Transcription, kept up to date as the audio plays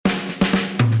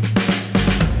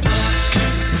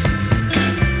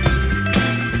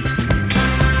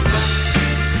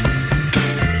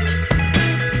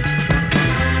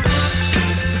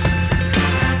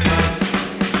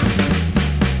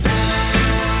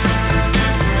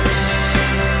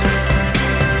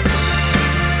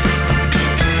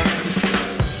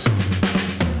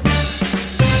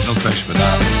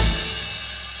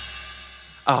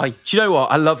Oh, do you know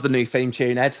what? I love the new theme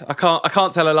tune, Ed. I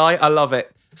can't tell a lie. I love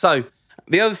it. So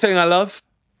the other thing I love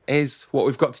is what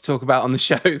we've got to talk about on the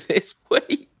show this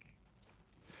week.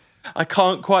 I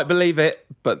can't quite believe it,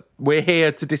 but we're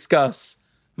here to discuss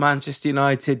Manchester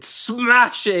United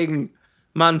smashing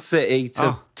Man City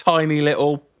to tiny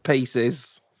little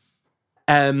pieces.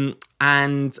 And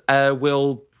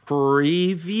we'll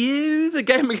preview the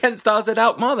game against AZ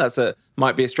Alkmaar.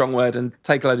 Might be a strong word, and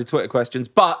take a load of Twitter questions.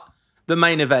 But the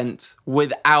main event,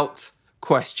 without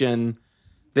question,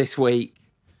 this week,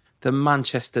 the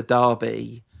Manchester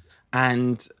derby.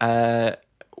 And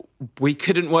we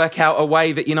couldn't work out a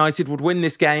way that United would win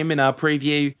this game in our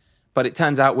preview, but it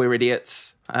turns out we're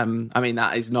idiots. I mean,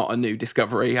 that is not a new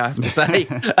discovery, I have to say.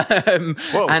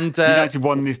 United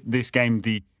won this game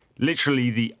literally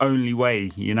the only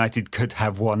way United could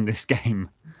have won this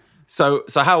game. So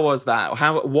how was that?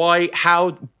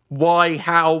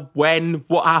 When,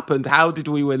 what happened? How did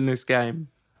we win this game?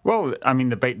 Well, I mean,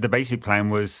 the basic plan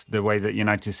was the way that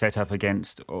United set up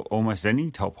against almost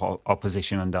any top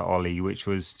opposition under Ollie, which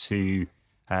was to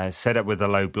set up with a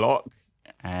low block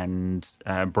and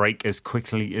break as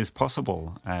quickly as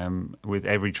possible with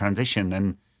every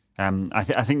transition. And I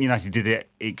think United did it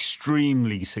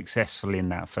extremely successfully in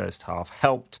that first half,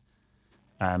 helped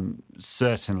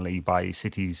certainly by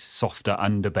City's softer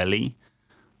underbelly.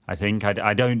 I think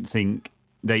I don't think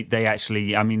they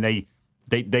actually. I mean,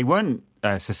 they weren't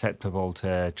susceptible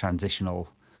to transitional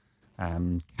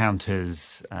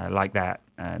counters like that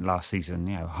last season.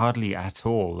 Hardly at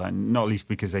all, and not least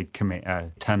because they commit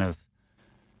a ton of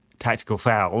tactical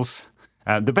fouls.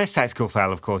 The best tactical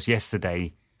foul, of course,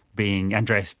 yesterday being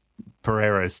Andreas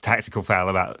Pereira's tactical foul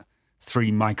about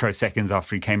 3 microseconds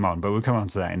after he came on, but we'll come on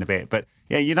to that in a bit. But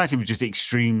yeah, United were just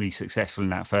extremely successful in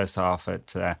that first half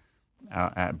at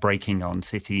breaking on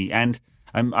City. And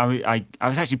I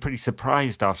was actually pretty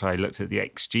surprised after I looked at the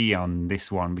XG on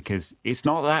this one, because it's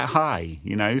not that high,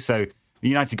 So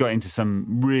United got into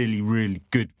some really, really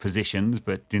good positions,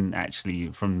 but didn't actually,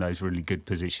 from those really good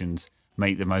positions,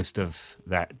 make the most of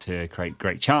that to create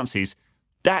great chances.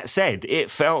 That said, it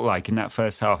felt like in that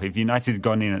first half, if United had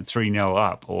gone in at 3-0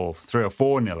 up or 3 or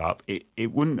 4-0 up,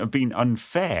 it wouldn't have been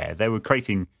unfair. They were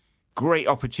creating great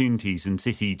opportunities and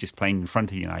City just playing in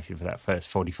front of United for that first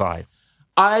 45.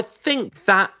 I think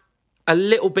that a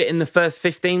little bit in the first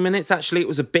 15 minutes, actually, it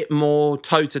was a bit more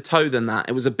toe-to-toe than that.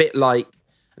 It was a bit like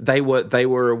they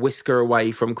were a whisker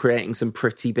away from creating some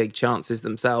pretty big chances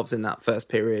themselves in that first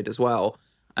period as well.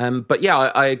 But yeah,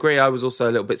 I agree. I was also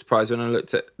a little bit surprised when I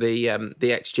looked at the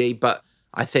XG, but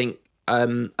I think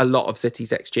a lot of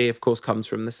City's XG, of course, comes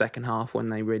from the second half when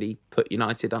they really put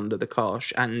United under the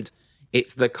cosh. And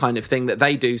it's the kind of thing that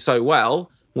they do so well,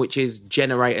 which is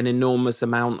generate an enormous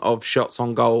amount of shots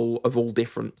on goal of all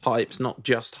different types, not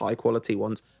just high-quality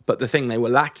ones. But the thing they were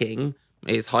lacking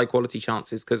is high-quality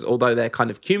chances, because although their kind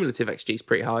of cumulative XG is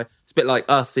pretty high, it's a bit like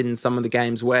us in some of the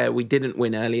games where we didn't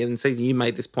win earlier in the season. You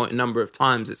made this point a number of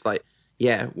times. It's like,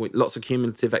 yeah, lots of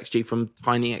cumulative XG from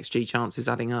tiny XG chances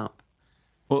adding up.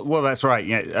 Well, that's right.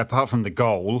 Yeah, apart from the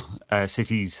goal,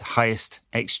 City's highest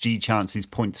XG chance is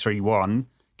 0.31.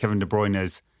 Kevin De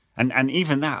Bruyne's, and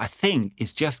even that, I think,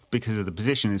 is just because of the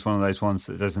position. It's one of those ones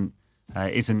that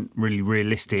isn't really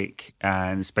realistic,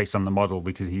 and it's based on the model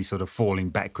because he's sort of falling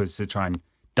backwards to try and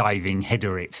diving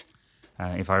header it,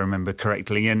 if I remember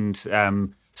correctly. And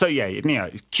so yeah,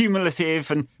 it's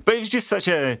cumulative, but it was just such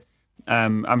a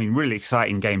really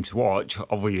exciting game to watch,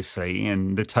 obviously.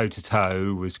 And the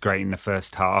toe-to-toe was great in the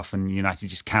first half, and United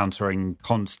just countering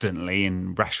constantly,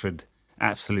 and Rashford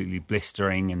absolutely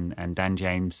blistering, and Dan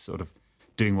James sort of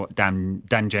doing what Dan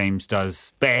James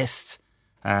does best.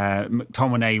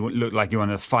 McTominay looked like he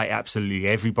wanted to fight absolutely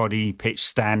everybody, pitch,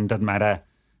 stand, doesn't matter.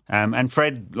 And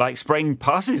Fred, spraying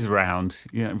passes around.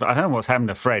 I don't know what's happened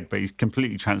to Fred, but he's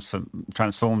completely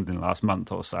transformed in the last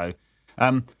month or so.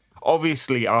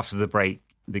 Obviously, after the break,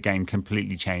 the game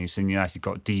completely changed, and United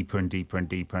got deeper and deeper and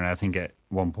deeper. And I think at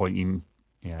one point you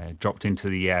dropped into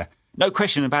the no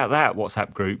question about that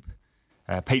WhatsApp group,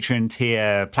 Patreon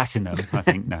tier Platinum, I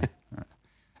think. No.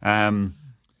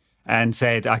 And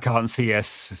said, I can't see us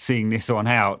seeing this one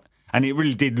out. And it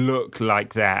really did look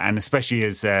like that. And especially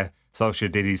as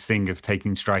Solskjaer did his thing of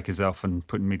taking strikers off and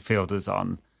putting midfielders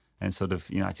on, and sort of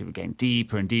United were getting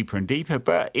deeper and deeper and deeper.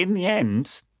 But in the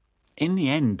end,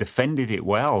 defended it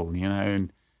well,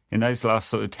 and in those last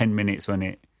sort of 10 minutes when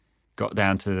it got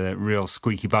down to the real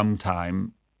squeaky bum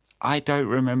time, I don't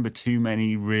remember too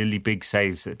many really big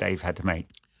saves that Dave had to make.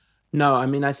 No, I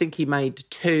mean, I think he made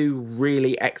 2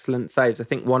 really excellent saves. I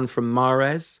think one from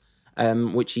Mahrez,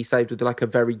 which he saved with a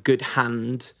very good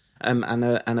hand, and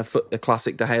a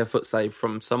classic De Gea foot save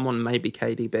from someone, maybe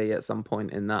KDB at some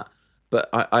point in that. But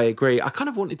I agree. I kind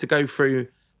of wanted to go through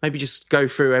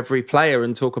every player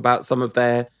and talk about some of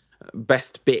their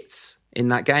best bits in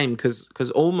that game,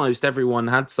 because almost everyone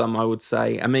had some, I would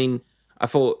say. I mean, I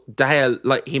thought De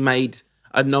Gea, he made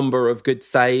a number of good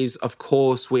saves. Of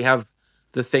course, we have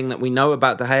the thing that we know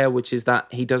about De Gea, which is that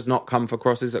he does not come for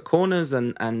crosses at corners,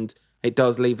 and it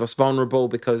does leave us vulnerable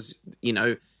because,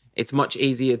 it's much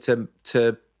easier to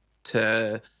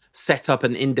set up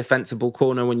an indefensible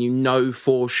corner when you know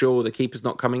for sure the keeper's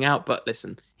not coming out. But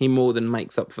listen, he more than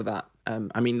makes up for that.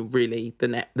 Really, the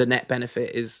net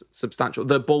benefit is substantial.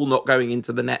 The ball not going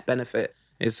into the net benefit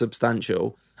is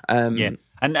substantial. Yeah.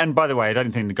 And by the way, I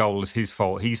don't think the goal is his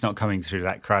fault. He's not coming through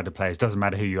that crowd of players. Doesn't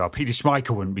matter who you are. Peter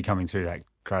Schmeichel wouldn't be coming through that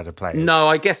crowd of players. No,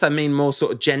 I guess I mean more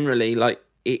sort of generally,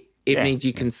 it means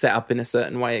you can set up in a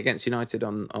certain way against United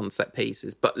on set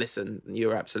pieces. But listen,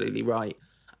 you're absolutely right.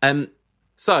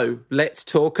 So let's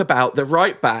talk about the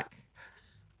right back,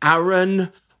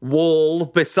 Aaron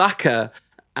Wan-Bissaka.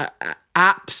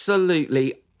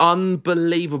 Absolutely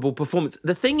unbelievable performance.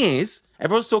 The thing is,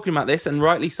 everyone's talking about this, and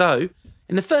rightly so.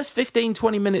 In the first 15,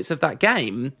 20 minutes of that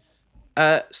game,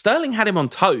 Sterling had him on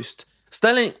toast.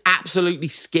 Sterling absolutely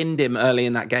skinned him early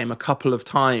in that game a couple of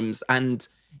times, and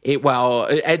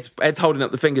Ed's holding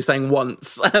up the finger saying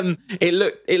once.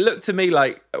 It looked to me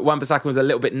like Wan-Bissaka was a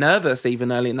little bit nervous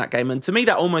even early in that game, and to me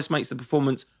that almost makes the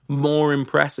performance more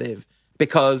impressive,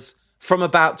 because from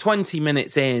about 20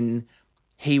 minutes in,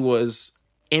 he was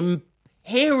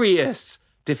imperious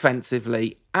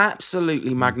defensively.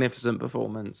 Absolutely magnificent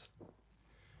performance.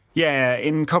 Yeah,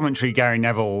 in commentary, Gary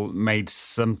Neville made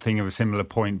something of a similar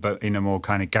point, but in a more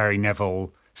kind of Gary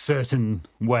Neville certain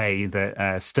way,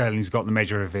 that Sterling's got the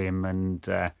measure of him,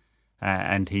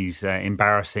 and he's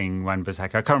embarrassing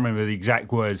Wan-Bissaka. I can't remember the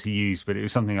exact words he used, but it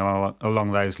was something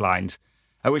along those lines.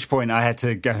 At which point I had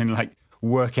to go and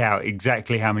work out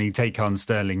exactly how many take-ons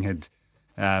Sterling had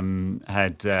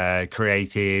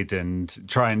created, and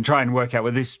try and work out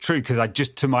whether this is true, because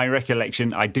to my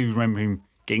recollection, I do remember him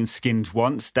getting skinned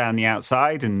once down the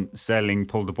outside, and Sterling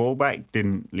pulled the ball back,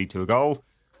 didn't lead to a goal,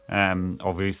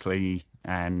 obviously,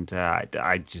 and I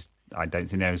don't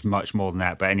think there was much more than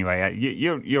that. But anyway,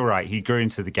 you're right. He grew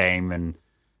into the game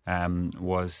and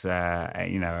was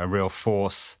a real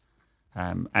force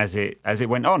as it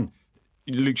went on.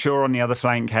 Luke Shaw on the other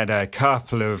flank had a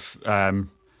couple of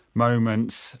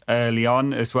moments early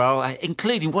on as well,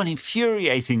 including one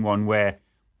infuriating one where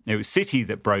it was City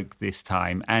that broke this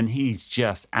time, and he's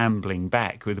just ambling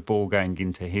back with the ball going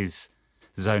into his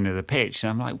zone of the pitch.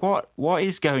 And I'm like, what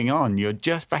is going on? You're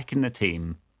just back in the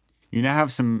team. You now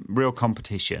have some real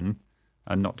competition.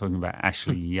 I'm not talking about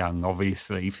Ashley Young,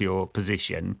 obviously, for your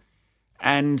position.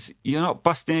 And you're not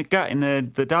busting a gut in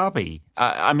the derby.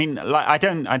 I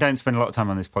don't spend a lot of time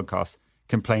on this podcast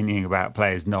complaining about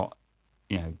players not,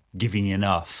 giving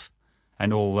enough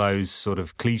and all those sort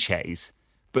of cliches.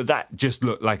 But that just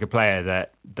looked like a player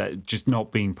that just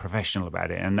not being professional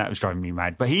about it, and that was driving me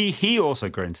mad. But he also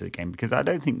grew into the game, because I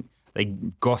don't think they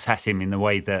got at him in the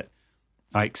way that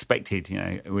I expected,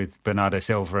 with Bernardo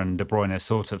Silva and De Bruyne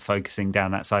sort of focusing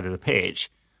down that side of the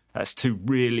pitch. That's two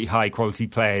really high-quality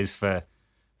players for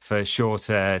Shaw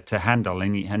to handle,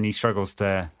 and he struggles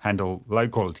to handle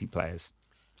low-quality players.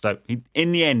 So he,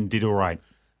 in the end, did all right.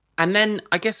 And then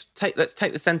I guess let's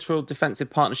take the central defensive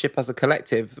partnership as a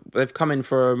collective. They've come in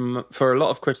for a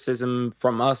lot of criticism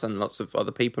from us and lots of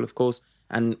other people, of course,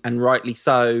 and rightly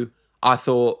so. I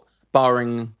thought,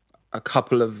 barring a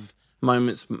couple of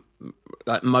moments,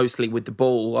 mostly with the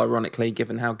ball, ironically,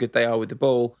 given how good they are with the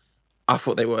ball, I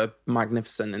thought they were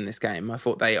magnificent in this game. I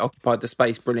thought they occupied the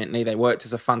space brilliantly. They worked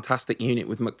as a fantastic unit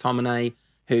with McTominay,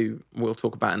 who we'll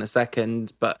talk about in a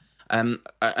second, but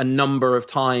a number of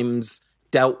times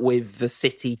dealt with the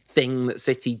City thing that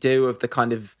City do of the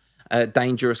kind of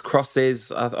dangerous crosses.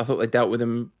 I thought they dealt with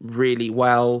them really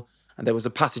well. And there was a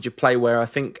passage of play where I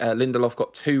think Lindelof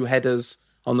got two headers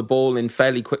on the ball in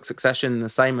fairly quick succession in the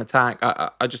same attack.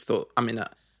 I just thought,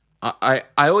 I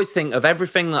always think of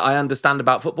everything that I understand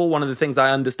about football, one of the things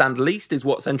I understand least is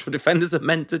what central defenders are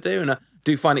meant to do. And I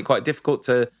do find it quite difficult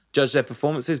to judge their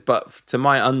performances. But to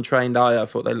my untrained eye, I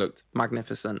thought they looked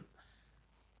magnificent.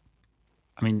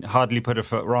 Hardly put a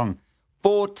foot wrong.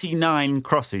 49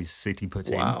 crosses City put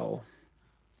in. Wow.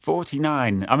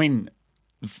 49.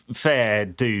 Fair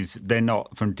dues. They're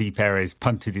not from deep areas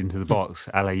punted into the box,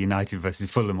 a la United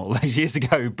versus Fulham all those years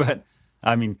ago. But,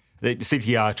 the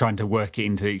City are trying to work it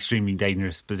into extremely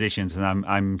dangerous positions, and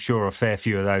I'm sure a fair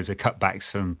few of those are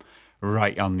cutbacks from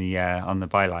right on the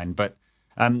byline. But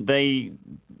they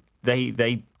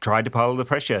they tried to pile the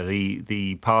pressure.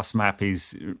 The pass map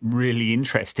is really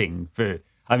interesting.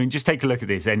 Just take a look at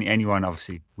this. Anyone,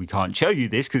 obviously, we can't show you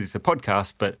this because it's a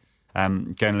podcast, but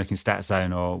go and look in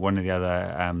StatZone or one of the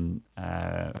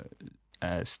other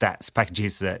stats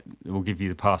packages that will give you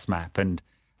the pass map, and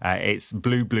it's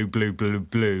blue, blue, blue, blue,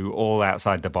 blue, all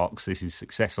outside the box. This is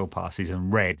successful passes,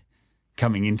 and red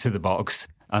coming into the box,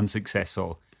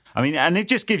 unsuccessful. I mean, and it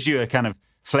just gives you a kind of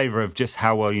flavour of just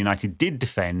how well United did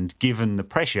defend, given the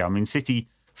pressure. I mean, City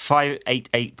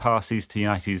 588 passes to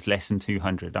United is less than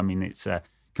 200. I mean, it's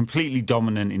completely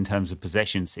dominant in terms of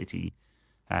possession. City,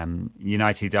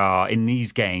 United are in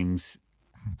these games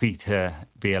happy to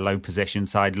be a low possession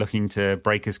side, looking to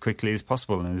break as quickly as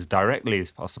possible and as directly as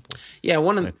possible. Yeah,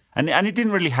 and it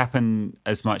didn't really happen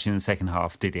as much in the second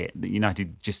half, did it?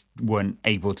 United just weren't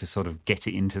able to sort of get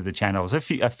it into the channels. A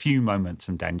few moments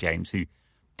from Dan James, who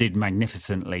did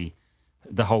magnificently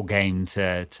the whole game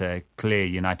to clear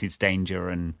United's danger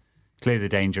and clear the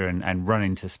danger and run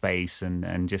into space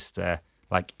and just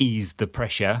ease the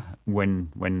pressure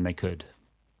when he could.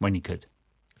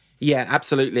 Yeah,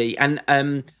 absolutely. And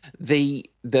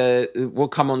we'll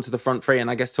come on to the front three and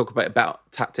I guess talk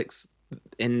about tactics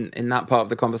in that part of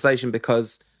the conversation,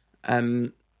 because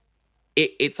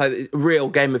it's a real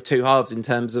game of two halves in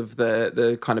terms of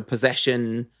the kind of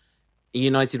possession.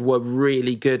 United were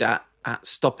really good at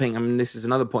stopping. I mean, this is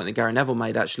another point that Gary Neville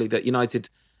made, actually, that United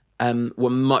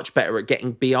were much better at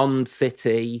getting beyond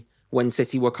City when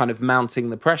City were kind of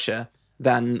mounting the pressure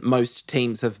than most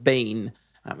teams have been.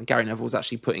 Gary Neville was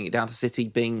actually putting it down to City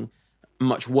being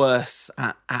much worse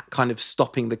at kind of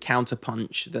stopping the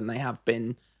counter-punch than they have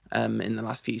been in the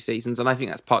last few seasons. And I think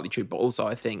that's partly true, but also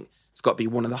I think it's got to be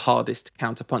one of the hardest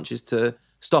counter-punches to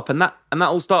stop. And that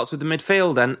all starts with the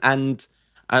midfield. And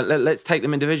let's take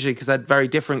them individually, because they're very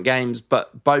different games,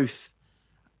 but both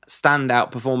standout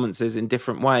performances in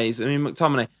different ways. I mean,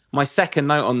 McTominay, my second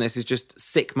note on this is just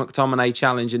sick McTominay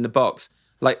challenge in the box.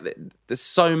 Like, there's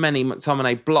so many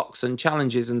McTominay blocks and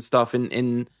challenges and stuff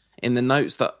in the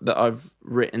notes that I've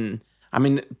written. I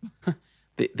mean,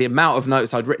 the amount of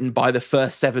notes I'd written by the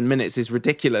first 7 minutes is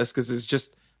ridiculous, because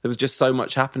there was just so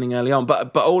much happening early on.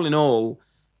 But all in all,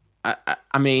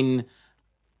 I mean,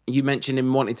 you mentioned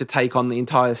him wanting to take on the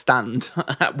entire stand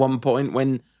at one point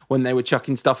when they were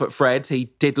chucking stuff at Fred. He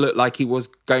did look like he was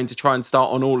going to try and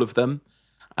start on all of them.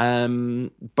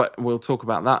 But we'll talk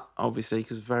about that, obviously,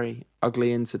 because it's a very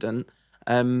ugly incident.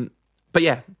 But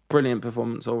yeah, brilliant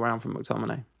performance all round from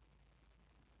McTominay.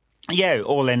 Yeah,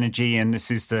 all energy, and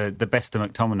this is the best of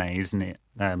McTominay, isn't it?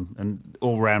 And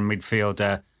all-round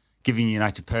midfielder, giving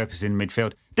United purpose in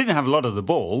midfield. Didn't have a lot of the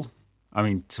ball. I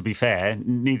mean, to be fair,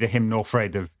 neither him nor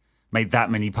Fred have made that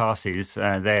many passes.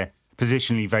 They're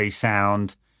positionally very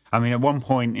sound. I mean, at one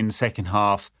point in the second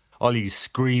half, Ollie's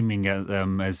screaming at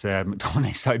them as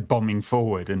McTominay started bombing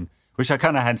forward, and which I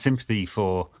kind of had sympathy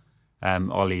for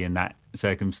Ollie in that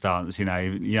circumstance. You know,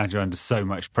 United are under so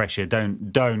much pressure.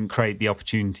 Don't create the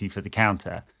opportunity for the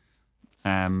counter.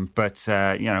 But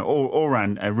all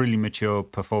around a really mature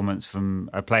performance from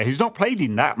a player who's not played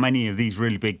in that many of these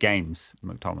really big games,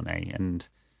 McTominay. And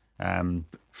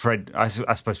Fred, I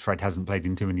suppose Fred hasn't played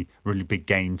in too many really big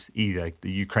games either.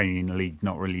 The Ukrainian league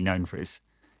not really known for its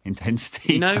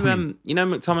intensity.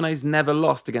 McTominay's never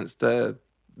lost against the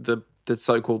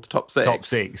so-called top six. Top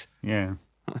six, yeah.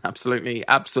 Absolutely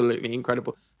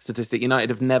incredible statistic. United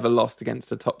have never lost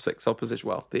against a top six opposition.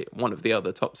 Well, one of the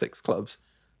other top six clubs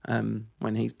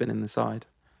when he's been in the side.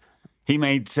 He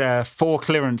made 4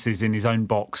 clearances in his own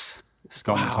box,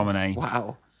 Scott McTominay.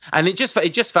 Wow. And it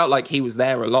just felt like he was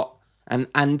there a lot.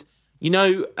 And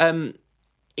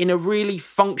in a really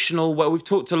functional way, we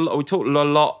talked a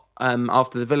lot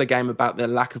after the Villa game about the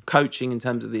lack of coaching in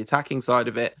terms of the attacking side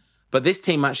of it. But this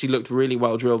team actually looked really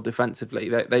well drilled defensively.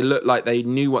 They looked like they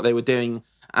knew what they were doing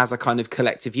as a kind of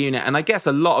collective unit. And I guess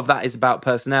a lot of that is about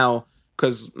personnel,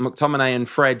 because McTominay and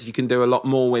Fred you can do a lot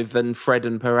more with than Fred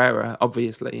and Pereira,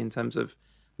 obviously, in terms of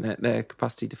their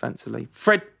capacity defensively.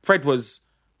 Fred was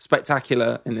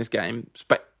spectacular in this game.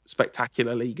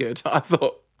 Spectacularly good. I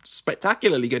thought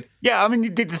spectacularly good. Yeah, I mean, he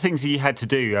did the things he had to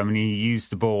do. I mean, he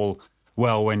used the ball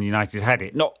well when United had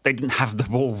it. They didn't have the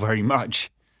ball very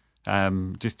much.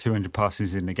 Just 200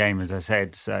 passes in the game, as I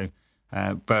said. So,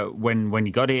 but when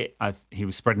he got it, he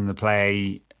was spreading the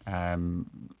play.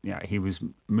 He was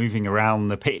moving around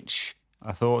the pitch.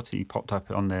 I thought he popped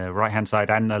up on the right hand side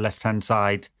and the left hand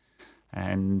side,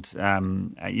 and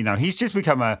he's just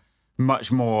become a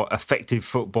much more effective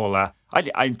footballer.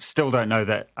 I still don't know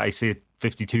that I see a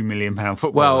 £52 million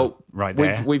footballer right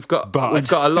there. We've got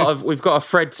a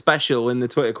Fred special in the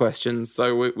Twitter questions,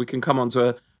 so we can come on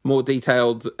to more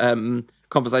detailed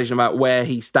conversation about where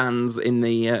he stands in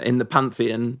the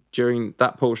pantheon during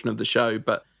that portion of the show.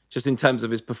 But just in terms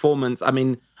of his performance, I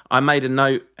mean, I made a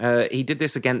note. He did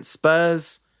this against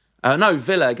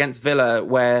against Villa,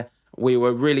 where we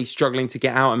were really struggling to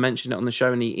get out. I mentioned it on the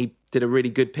show, and he did a really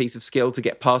good piece of skill to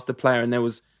get past the player. And there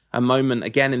was a moment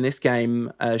again in this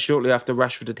game, shortly after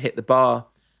Rashford had hit the bar,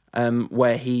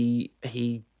 where he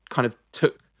kind of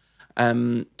took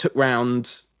the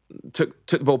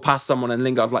ball past someone, and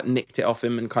Lingard like nicked it off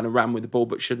him and kind of ran with the ball,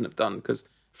 but shouldn't have done, because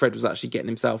Fred was actually getting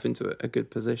himself into a good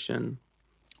position.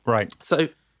 Right. So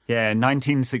yeah,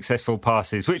 19 successful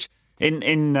passes, which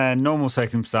in normal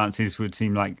circumstances would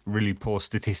seem like really poor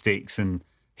statistics and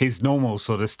his normal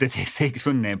sort of statistics,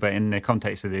 wouldn't it? But in the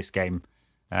context of this game,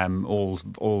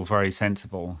 all very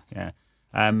sensible. Yeah.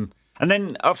 And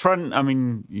then up front, I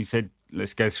mean, you said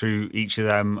let's go through each of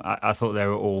them. I thought they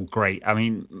were all great. I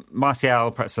mean,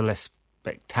 Martial, perhaps the less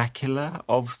spectacular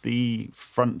of the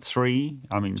front three.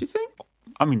 I mean, do you think?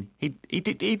 I mean,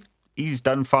 he's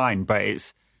done fine, but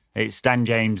it's Dan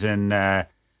James and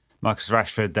Marcus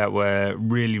Rashford that were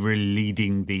really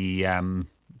leading the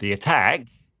attack.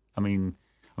 I mean,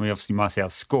 obviously Martial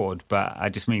scored, but I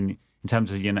just mean in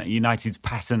terms of United's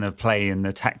pattern of play and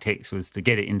the tactics was to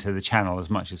get it into the channel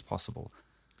as much as possible.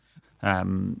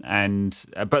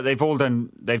 But they've all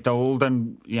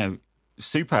done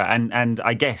super. And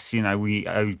I guess we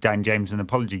owe Dan James an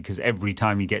apology, because every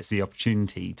time he gets the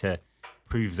opportunity to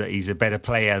prove that he's a better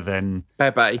player than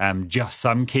Bebe, just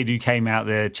some kid who came out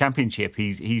the Championship,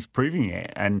 he's proving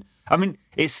it. And I mean,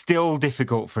 it's still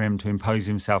difficult for him to impose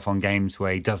himself on games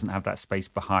where he doesn't have that space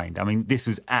behind. I mean, this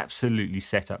was absolutely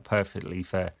set up perfectly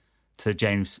for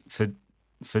James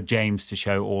to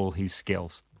show all his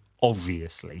skills,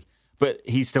 obviously. But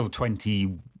he's still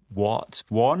 21.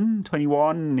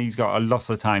 He's got a lot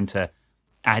of time to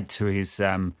add to his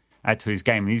game,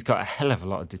 and he's got a hell of a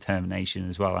lot of determination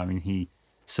as well. I mean, he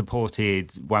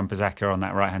supported Wan-Bissaka on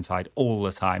that right-hand side all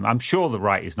the time. I'm sure the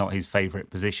right is not his favourite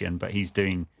position, but he's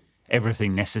doing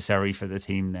everything necessary for the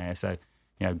team there. So,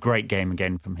 great game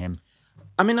again from him.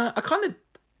 I mean, I kind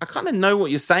of know what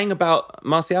you're saying about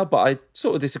Martial, but I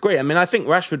sort of disagree. I mean, I think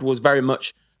Rashford was very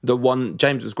much the one.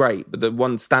 James was great, but the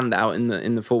one standout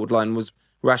in the forward line was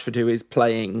Rashford, who is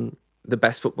playing the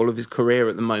best football of his career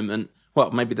at the moment.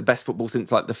 Well, maybe the best football since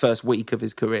like the first week of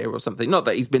his career or something. Not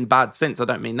that he's been bad since. I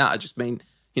don't mean that. I just mean,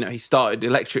 he started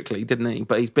electrically, didn't he?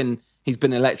 But he's been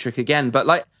electric again. But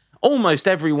like almost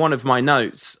every one of my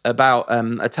notes about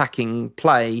attacking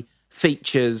play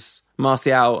features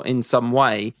Martial in some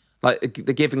way. Like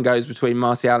the give and goes between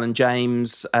Martial and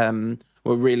James were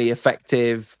really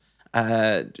effective.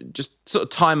 Just sort of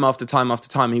time after time after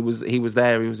time, he was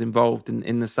there. He was involved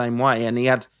in the same way, and he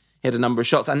had a number of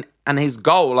shots, and his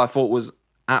goal I thought was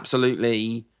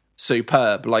absolutely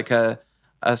superb, like a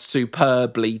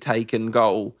superbly taken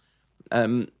goal.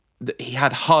 He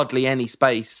had hardly any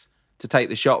space to take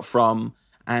the shot from,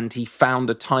 and he found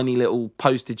a tiny little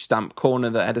postage stamp corner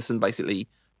that Ederson basically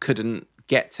couldn't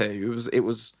get to. It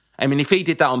was. I mean, if he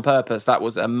did that on purpose, that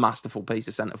was a masterful piece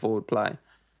of centre forward play.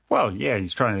 Well, yeah,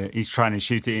 he's trying to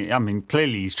shoot it. I mean,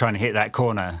 clearly he's trying to hit that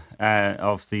corner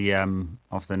of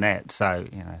the net. So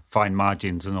fine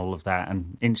margins and all of that,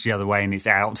 and inch the other way and it's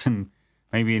out, and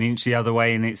maybe an inch the other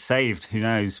way and it's saved. Who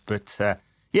knows? But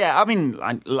I mean,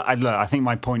 I think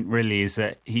my point really is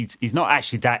that he's not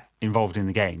actually that involved in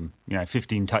the game.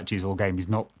 15 touches all game. He's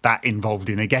not that involved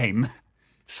in a game.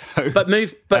 So, but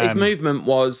his movement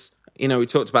was. We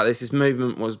talked about this. His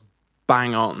movement was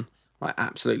bang on, like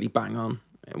absolutely bang on.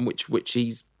 Which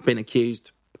he's been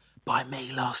accused by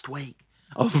me last week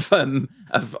of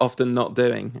often not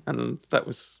doing, and that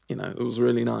was it was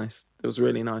really nice. It was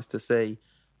really nice to see.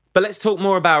 But let's talk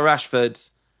more about Rashford.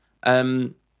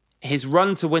 His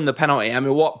run to win the penalty. I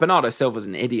mean, Bernardo Silva's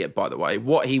an idiot, by the way.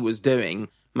 What he was doing,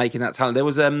 making that talent. There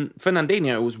was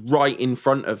Fernandinho was right in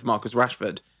front of Marcus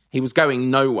Rashford. He was going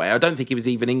nowhere. I don't think he was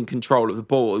even in control of the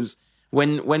ball. It was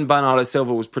when Bernardo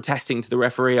Silva was protesting to the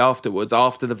referee afterwards,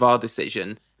 after the VAR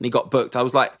decision, and he got booked, I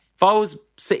was like, if I was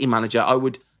City manager, I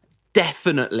would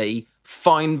definitely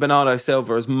fine Bernardo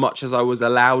Silva as much as I was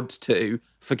allowed to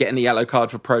for getting the yellow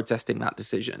card for protesting that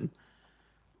decision.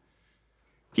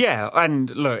 Yeah, and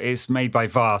look, it's made by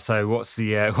VAR, so what's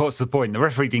the point? The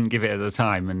referee didn't give it at the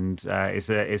time, and it's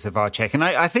a VAR check. And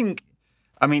I think,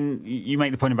 I mean, you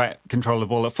make the point about control of the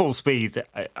ball at full speed.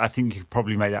 I think you could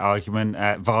probably make that argument.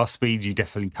 At VAR speed, you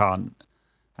definitely can't.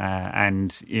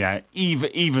 And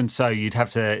even so, you'd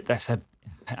have to.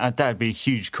 That'd be a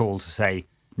huge call to say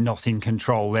not in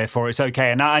control, therefore it's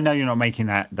okay. And I know you're not making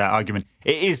that argument.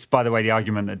 It is, by the way, the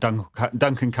argument that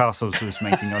Duncan Castles was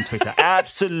making on Twitter,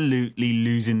 absolutely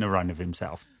losing the run of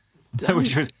himself,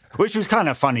 which was kind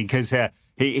of funny because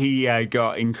he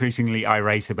got increasingly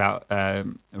irate about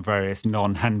various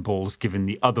non-handballs given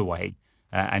the other way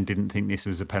and didn't think this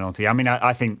was a penalty. I mean,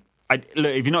 I think,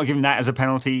 look, if you're not giving that as a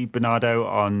penalty, Bernardo,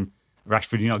 on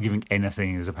Rashford, you're not giving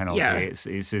anything as a penalty. Yeah. It's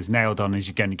as nailed on as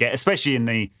you're going to get, especially in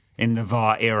the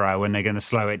VAR era when they're going to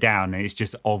slow it down. It's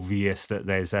just obvious that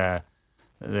there's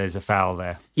a foul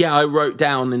there. Yeah, I wrote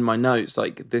down in my notes,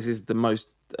 like, this is the most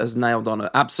as nailed on,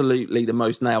 absolutely the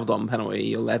most nailed on penalty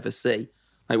you'll ever see.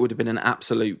 It would have been an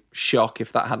absolute shock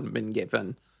if that hadn't been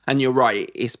given. And you're right,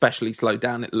 especially slowed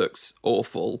down, it looks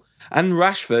awful. And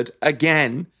Rashford,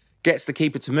 again, gets the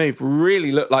keeper to move.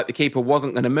 Really looked like the keeper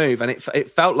wasn't going to move. And it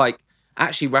felt like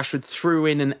actually Rashford threw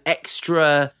in an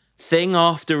extra thing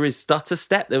after his stutter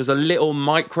step. There was a little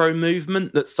micro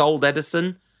movement that sold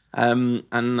Ederson.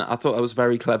 And I thought that was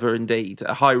very clever indeed.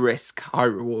 A high risk, high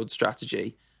reward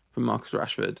strategy from Marcus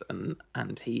Rashford.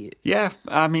 And he... Yeah,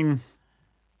 I mean...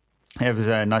 It was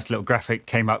a nice little graphic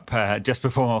came up just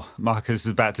before Marcus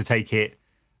was about to take it.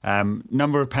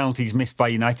 Number of penalties missed by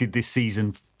United this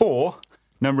season, 4.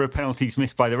 Number of penalties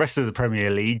missed by the rest of the Premier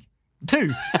League,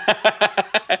 2.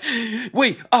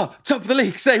 We are top of the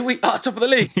league. Say we are top of the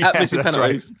league at missing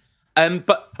penalties.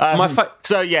 Right.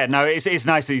 So yeah, no, it's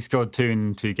nice that he scored 2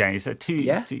 in 2 games. He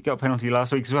got a penalty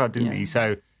last week as well, didn't he?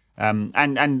 So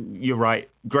and you're right,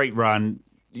 great run.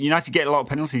 United get a lot of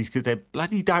penalties because they're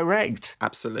bloody direct.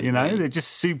 Absolutely. You know, they're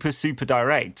just super, super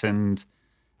direct. And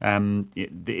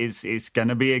it's going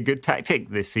to be a good tactic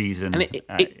this season.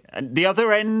 And the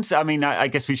other end, I mean, I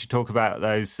guess we should talk about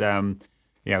those,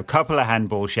 couple of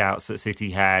handball shouts that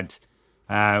City had.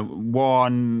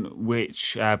 One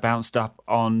which bounced up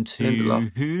onto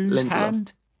whose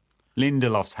hand?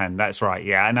 Lindelof's hand, that's right,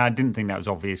 yeah. And I didn't think that was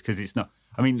obvious because it's not.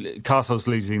 I mean, Castle's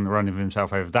losing the run of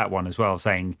himself over that one as well,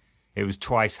 saying it was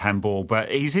twice handball, but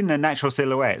he's in the natural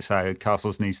silhouette, so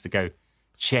Castles needs to go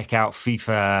check out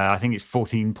FIFA. I think it's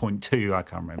 14.2. I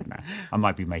can't remember now. I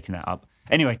might be making that up.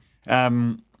 Anyway,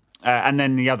 and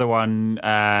then the other one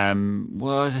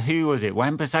who was it?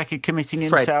 Wan-Bissaka committing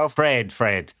himself? Fred.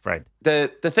 The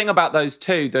thing about those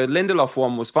two, the Lindelof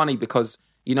one was funny because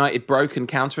United broke and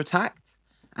counter-attacked.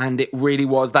 And it really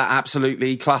was that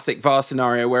absolutely classic VAR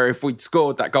scenario where if we'd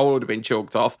scored, that goal would have been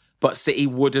chalked off, but City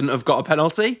wouldn't have got a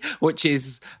penalty, which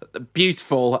is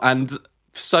beautiful and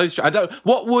so strange.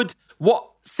 What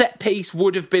set piece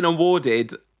would have been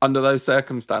awarded under those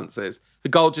circumstances? The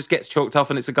goal just gets chalked off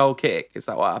and it's a goal kick. Is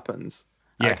that what happens?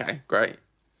 Yeah. Okay, great.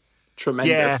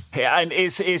 Tremendous. Yeah, and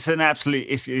it's an absolute,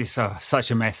 it's such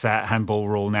a mess, that handball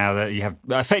rule now, that you have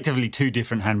effectively 2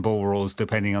 different handball rules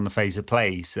depending on the phase of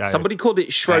play. So, somebody called it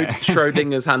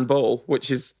Schrodinger's handball, which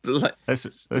is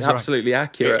that's absolutely right.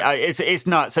 Accurate. It's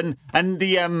nuts. And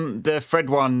the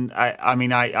Fred one,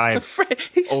 Fred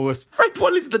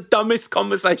one is the dumbest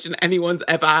conversation anyone's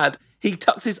ever had. He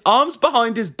tucks his arms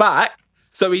behind his back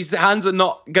so his hands are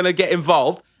not going to get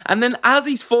involved. And then as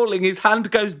he's falling, his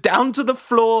hand goes down to the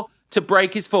floor to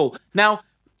break his fall. Now,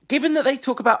 given that they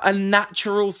talk about a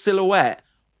natural silhouette,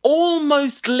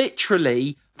 almost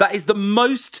literally, that is the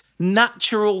most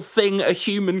natural thing a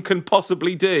human can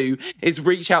possibly do, is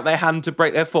reach out their hand to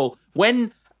break their fall.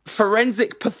 When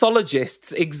forensic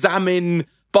pathologists examine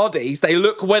bodies, they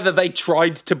look whether they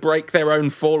tried to break their own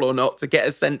fall or not to get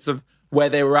a sense of where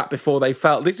they were at before they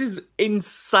fell. This is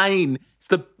insane. It's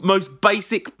the most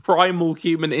basic primal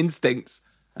human instincts,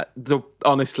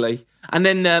 honestly. And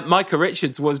then Micah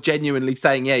Richards was genuinely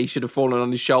saying, yeah, he should have fallen on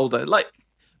his shoulder. Like,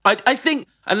 I think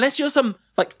unless you're some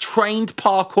trained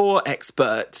parkour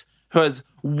expert who has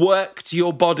worked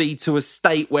your body to a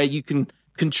state where you can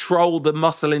control the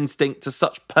muscle instinct to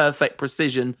such perfect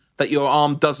precision that your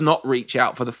arm does not reach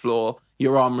out for the floor,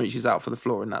 your arm reaches out for the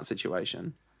floor in that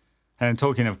situation. And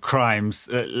talking of crimes,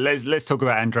 let's talk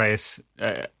about Andreas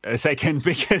a second,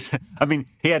 because, I mean,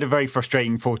 he had a very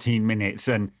frustrating 14 minutes,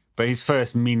 but his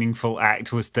first meaningful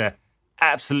act was to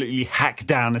absolutely hack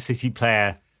down a City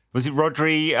player. Was it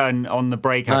Rodri? And on the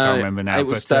break, I can't remember now. It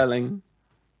was Sterling.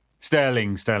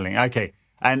 Sterling. Okay.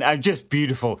 And just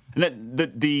beautiful.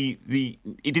 He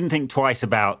didn't think twice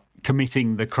about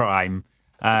committing the crime.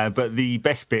 But the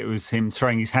best bit was him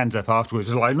throwing his hands up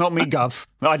afterwards, like, not me, Gov.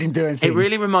 I didn't do anything. It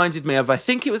really reminded me of, I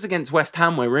think it was against West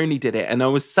Ham where Rooney did it, and I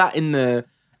was sat in the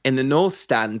north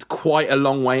stand quite a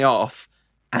long way off,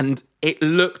 and it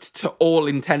looked to all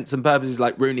intents and purposes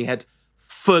like Rooney had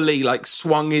fully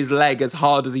swung his leg as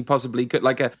hard as he possibly could,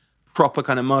 like a proper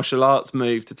kind of martial arts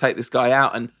move to take this guy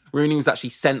out, and Rooney was actually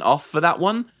sent off for that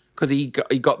one. because he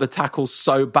got the tackle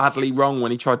so badly wrong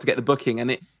when he tried to get the booking,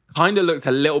 and it kind of looked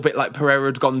a little bit like Pereira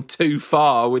had gone too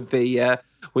far with the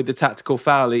tactical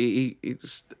foul.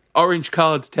 It's orange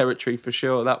card territory for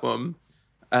sure, that one.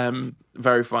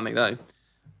 Very funny though.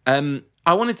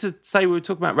 I wanted to say, we were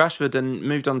talking about Rashford and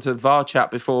moved on to VAR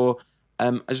chat before.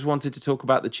 I just wanted to talk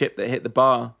about the chip that hit the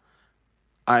bar.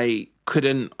 I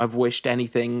couldn't have wished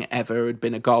anything ever had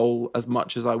been a goal as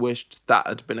much as I wished that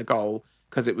had been a goal,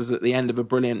 because it was at the end of a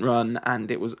brilliant run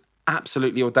and it was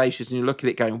absolutely audacious. And you look at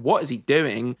it going, what is he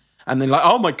doing? And then like,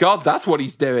 oh my God, that's what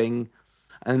he's doing.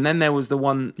 And then there was the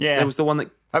one. Yeah. There was the one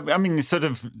that. I mean, it's sort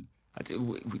of.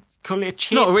 We call it a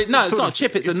chip. No, it's not a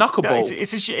chip. It's a knuckleball. No,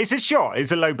 it's a shot.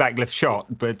 It's a low backlift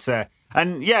shot. But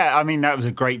and yeah, I mean that was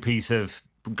a great piece of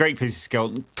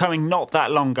skill coming not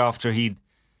that long after he'd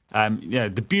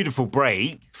the beautiful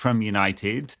break from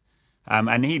United,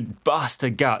 and he'd bust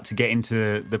a gut to get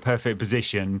into the perfect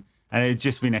position, and it had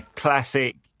just been a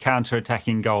classic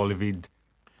counter-attacking goal if he'd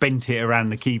bent it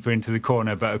around the keeper into the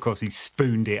corner, but of course he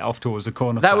spooned it off towards the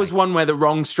corner. That was one where the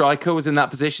wrong striker was in that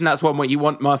position. That's one where you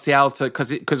want Martial to,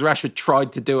 because Rashford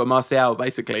tried to do a Martial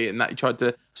basically, and that he tried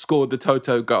to score the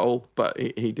Toto goal, but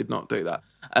he did not do that.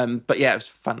 But yeah, it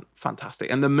was fantastic,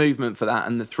 and the movement for that,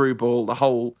 and the through ball, the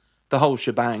whole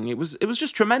shebang. It was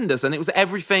just tremendous, and it was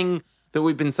everything that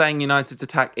we've been saying United's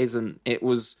attack isn't. It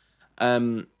was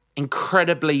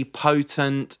incredibly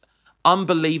potent,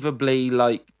 unbelievably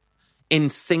like in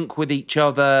sync with each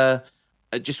other,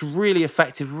 just really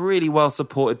effective, really well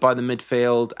supported by the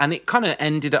midfield. And it kind of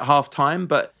ended at half time,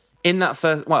 but in that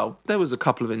first, well, there was a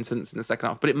couple of incidents in the second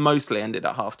half, but it mostly ended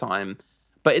at half time.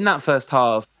 But in that first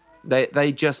half,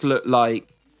 they just looked like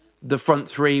the front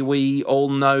three we all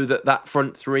know that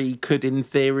front three could in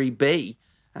theory be.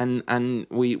 And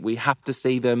we have to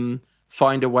see them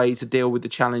find a way to deal with the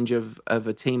challenge of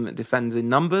a team that defends in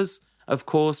numbers, of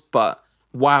course, but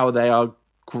wow, they are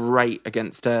great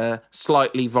against a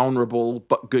slightly vulnerable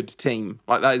but good team.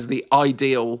 Like, that is the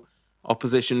ideal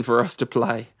opposition for us to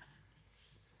play.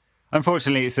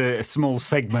 Unfortunately, it's a small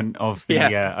segment of the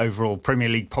overall Premier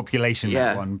League population,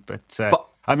 that one. But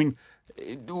I mean,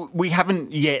 we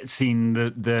haven't yet seen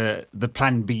the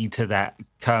plan B to that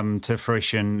come to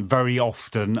fruition very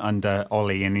often under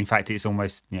Ollie. And in fact, it's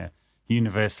almost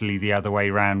universally the other way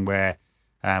around, where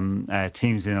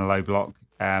teams in a low block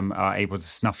are able to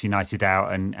snuff United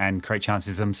out and create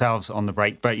chances themselves on the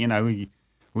break. But,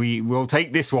 we will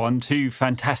take this one. 2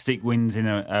 fantastic wins in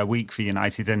a week for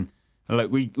United. And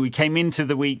look, we came into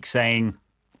the week saying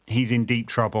he's in deep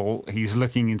trouble. He's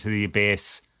looking into the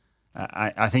abyss.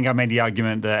 I think I made the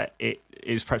argument that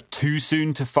it's perhaps too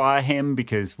soon to fire him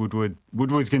because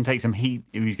Woodward's going to take some heat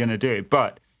if he's going to do it.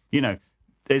 But,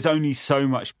 there's only so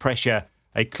much pressure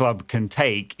a club can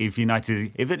take. If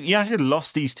United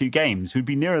lost these 2 games, we'd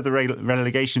be nearer the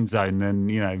relegation zone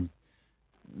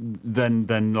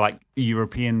than like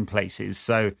European places.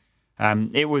 So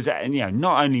it was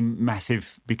not only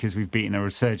massive because we've beaten a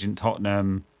resurgent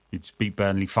Tottenham, who just beat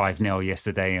Burnley 5-0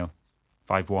 yesterday, or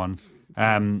 5-1,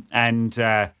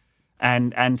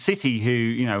 and City,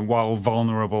 who while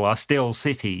vulnerable are still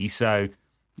City. So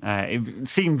it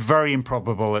seemed very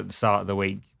improbable at the start of the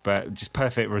week. But just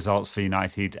perfect results for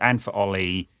United and for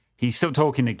Ollie. He's still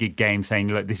talking a good game,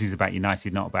 saying, look, this is about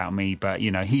United, not about me. But,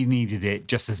 he needed it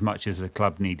just as much as the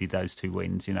club needed those 2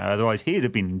 wins. Otherwise he'd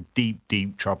have been in deep,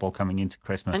 deep trouble coming into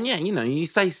Christmas. And you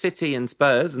say City and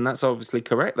Spurs, and that's obviously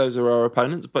correct. Those are our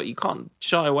opponents. But you can't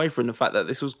shy away from the fact that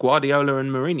this was Guardiola and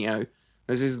Mourinho.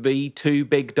 This is the 2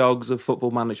 big dogs of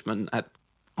football management at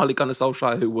Ole Gunnar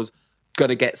Solskjaer, who was going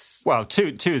to get... Well, two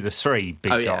of the 3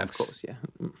 big dogs. Oh, yeah, of course, yeah.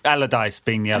 Allardyce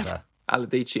being the other.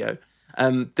 Aladicio.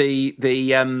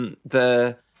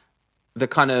 The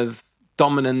kind of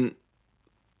dominant...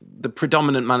 The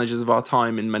predominant managers of our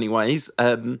time in many ways.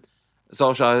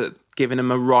 Solskjaer giving him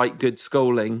a right good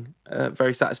schooling.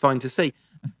 Very satisfying to see.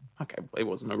 Okay, it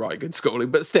wasn't a right good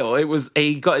schooling, but still,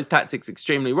 he got his tactics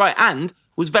extremely right and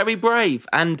was very brave.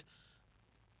 And,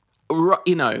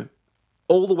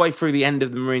 all the way through the end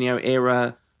of the Mourinho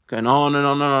era, going on and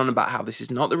on and on about how this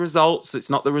is not the results. It's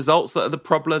not the results that are the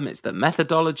problem. It's the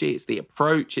methodology. It's the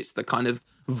approach. It's the kind of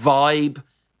vibe.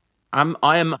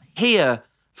 I am here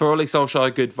for Ole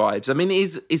Solskjaer good vibes. I mean,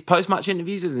 his post-match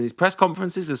interviews and his press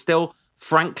conferences are still,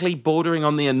 frankly, bordering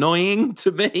on the annoying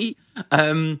to me.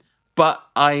 But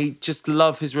I just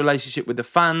love his relationship with the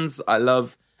fans. I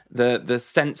love the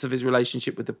sense of his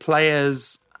relationship with the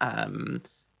players. And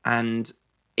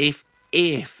if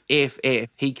he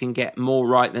can get more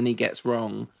right than he gets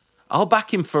wrong, I'll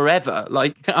back him forever.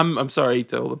 Like, I'm sorry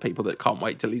to all the people that can't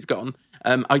wait till he's gone.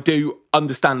 I do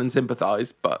understand and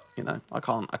sympathise, but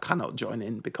I cannot join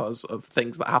in because of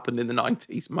things that happened in the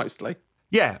 90s mostly.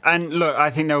 Yeah, and look, I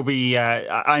think there'll be.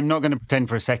 I'm not going to pretend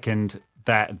for a second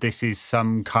that this is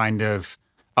some kind of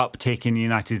uptick in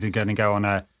United are going to go on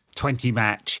a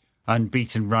 20-match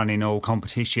unbeaten run in all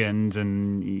competitions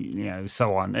and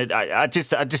so on. I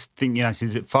just think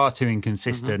United is far too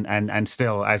inconsistent and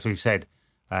still, as we've said,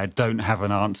 don't have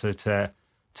an answer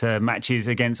to matches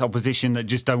against opposition that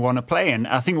just don't want to play. And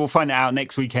I think we'll find it out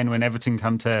next weekend when Everton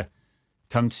come to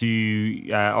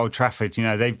Old Trafford.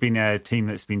 They've been a team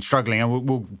that's been struggling, and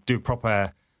we'll do a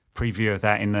proper preview of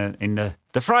that in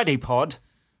the Friday pod.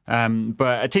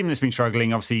 But a team that's been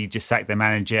struggling, obviously, just sacked their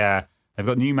manager. They've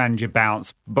got new manager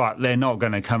bounce, but they're not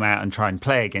going to come out and try and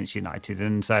play against United.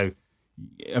 And so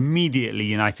immediately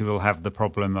United will have the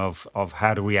problem of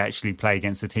how do we actually play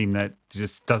against a team that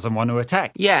just doesn't want to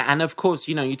attack. Yeah, and of course,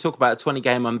 you talk about a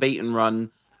 20-game unbeaten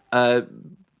run.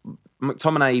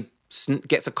 McTominay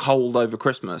gets a cold over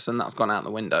Christmas, and that's gone out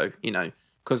the window,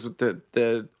 because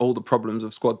all the problems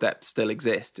of squad depth still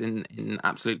exist in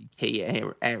absolutely key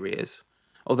areas.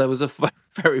 Or there was a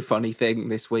very funny thing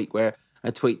this week where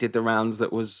a tweet did the rounds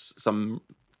that was some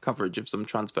coverage of some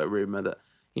transfer rumour that,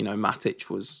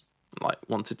 Matic was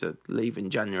wanted to leave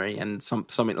in January, and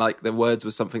something like the words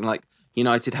was something like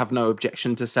United have no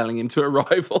objection to selling him to a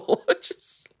rival, which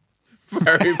is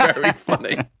very, very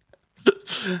funny.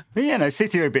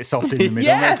 City are a bit soft in the middle.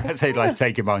 Yeah. Perhaps they'd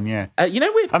take him on, yeah.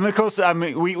 Of course,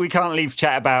 we can't leave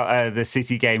chat about the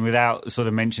City game without sort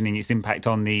of mentioning its impact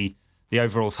on the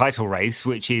overall title race,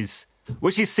 which is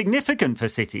significant for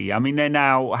City. I mean, they're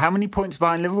now, how many points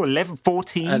behind Liverpool? 11,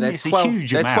 14? It's 12, a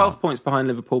huge amount. They're 12 points behind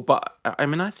Liverpool, but I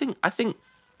mean, I think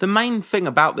the main thing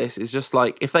about this is just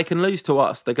if they can lose to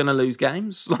us, they're going to lose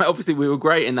games. Obviously, we were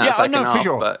great in that second half. For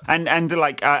sure. But... And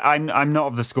I'm not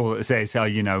of the school that says,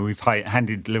 we've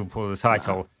handed Liverpool the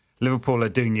title. No. Liverpool are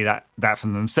doing that for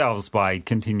themselves by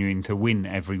continuing to win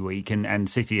every week, and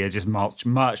City are just much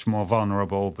more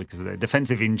vulnerable because of their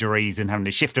defensive injuries and having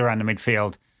to shift around the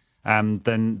midfield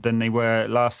than they were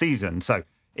last season. So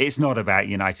it's not about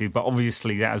United, but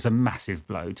obviously that was a massive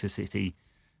blow to City.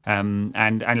 And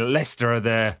Leicester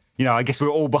are I guess we're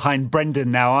all behind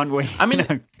Brendan now, aren't we? I mean,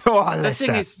 come on, Leicester.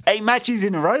 The thing is, 8 matches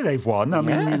in a row they've won. I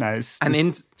mean,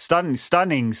 it's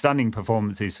stunning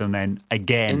performances from them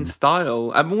again. In style.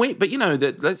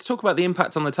 Let's talk about the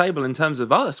impact on the table in terms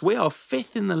of us. We are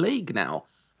 5th in the league now.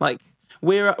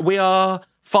 We are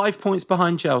 5 points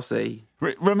behind Chelsea.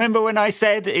 Remember when I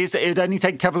said it would only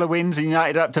take a couple of wins and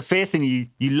United up to 5th, and you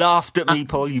laughed at me,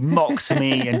 Paul, you mocked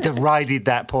me and derided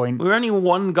that point. We're only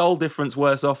 1 goal difference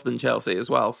worse off than Chelsea as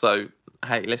well. So,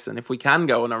 hey, listen, if we can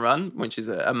go on a run, which is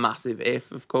a massive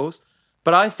if, of course.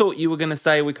 But I thought you were going to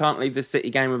say we can't leave this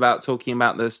City game without talking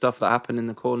about the stuff that happened in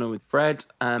the corner with Fred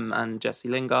and Jesse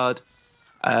Lingard.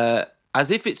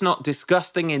 As if it's not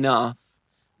disgusting enough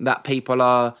that people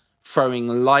are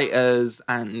throwing lighters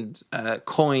and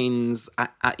coins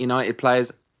at United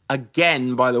players.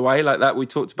 Again, by the way, like that we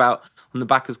talked about on the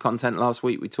Backers content last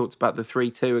week, we talked about the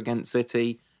 3-2 against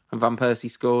City when Van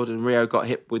Persie scored and Rio got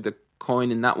hit with the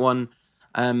coin in that one.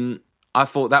 I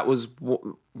thought that was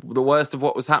the worst of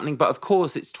what was happening. But of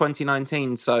course, it's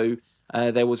 2019, so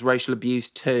there was racial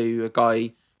abuse too, a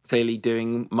guy clearly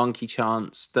doing monkey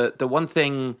chants. The one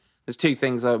thing, there's 2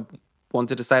 things I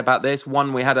wanted to say about this.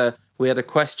 One, we had a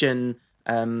question,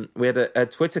 we had a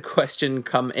Twitter question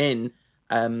come in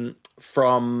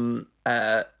from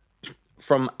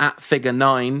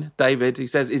 @figure9 David, who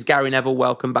says, "Is Gary Neville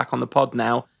welcome back on the pod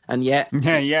now?" And yet,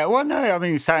 yeah. Well, no, I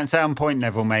mean, sound point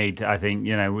Neville made, I think,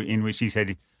 in which he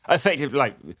said,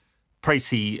 effectively,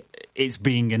 Pracey, it's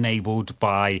being enabled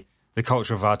by the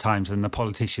culture of our times and the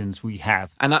politicians we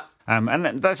have, and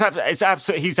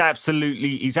he's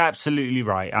absolutely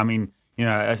right. I mean,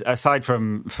 aside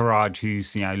from Farage,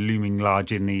 who's looming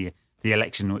large in the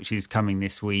election which is coming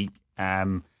this week,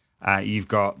 you've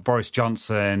got Boris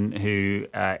Johnson, who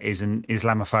is an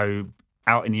Islamophobe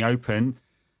out in the open,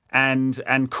 and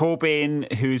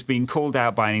Corbyn, who's been called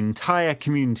out by an entire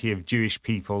community of Jewish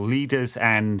people, leaders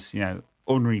and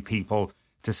ordinary people,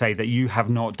 to say that you have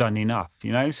not done enough.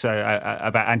 So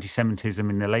about anti-Semitism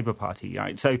in the Labour Party,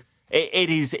 right? So it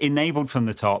is enabled from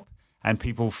the top, and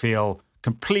people feel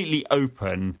completely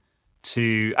open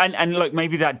to, and look,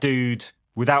 maybe that dude,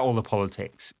 without all the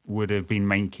politics, would have been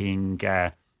making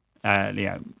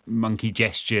monkey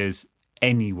gestures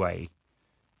anyway.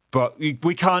 But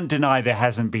we can't deny there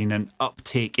hasn't been an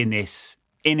uptick in this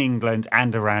in England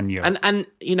and around Europe. And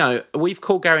we've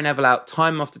called Gary Neville out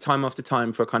time after time after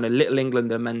time for a kind of Little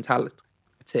Englander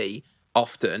mentality.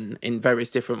 often in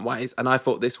various different ways. And I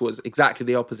thought this was exactly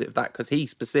the opposite of that, because he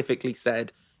specifically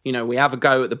said, we have a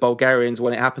go at the Bulgarians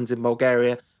when it happens in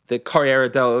Bulgaria. The Corriere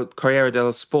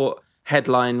dello Sport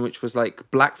headline, which was like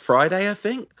Black Friday, I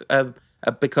think,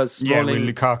 because Smalling...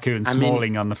 with Lukaku and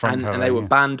Smalling on the front cover. And they were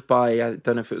banned by, I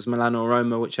don't know if it was Milan or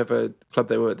Roma, whichever club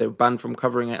they were banned from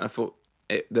covering it. And I thought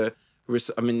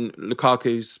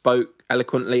Lukaku spoke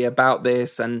eloquently about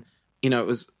this, and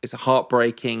it's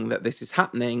heartbreaking that this is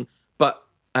happening, but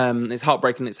it's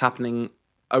heartbreaking it's happening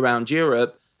around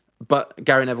Europe. But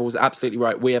Gary Neville was absolutely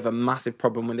right. We have a massive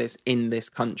problem with this in this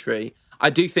country. I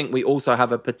do think we also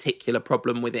have a particular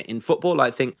problem with it in football.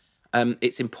 I think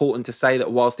it's important to say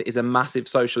that whilst it is a massive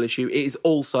social issue, it is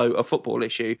also a football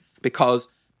issue, because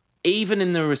even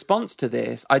in the response to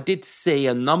this, I did see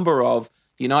a number of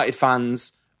United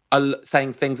fans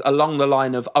saying things along the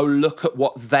line of, oh, look at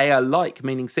what they are like,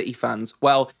 meaning City fans.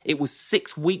 Well, it was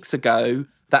 6 weeks ago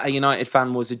that a United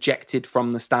fan was ejected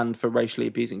from the stand for racially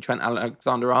abusing Trent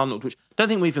Alexander-Arnold, which I don't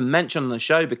think we even mentioned on the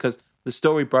show, because the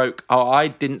story broke. I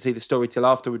didn't see the story till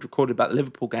after we'd recorded about the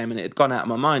Liverpool game, and it had gone out of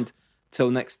my mind till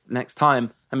next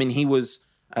time. I mean, he was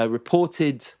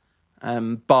reported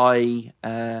by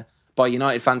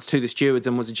United fans to the stewards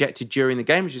and was ejected during the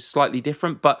game, which is slightly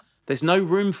different, but there's no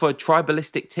room for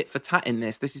tribalistic tit for tat in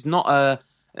this. This is not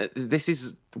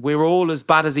we're all as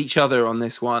bad as each other on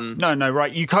this one. No,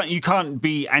 right. You can't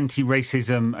be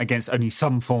anti-racism against only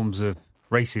some forms of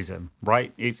racism,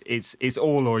 right? It's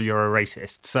all or you're a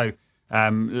racist. So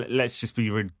let's just be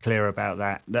really clear about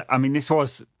that. I mean, this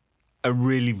was a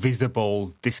really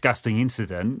visible, disgusting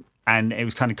incident, and it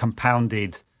was kind of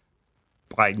compounded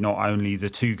by not only the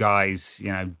two guys,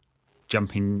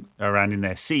 jumping around in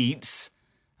their seats,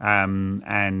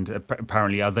 and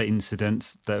apparently other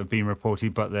incidents that have been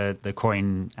reported, but the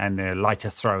coin and the lighter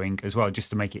throwing as well, just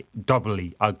to make it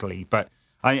doubly ugly. But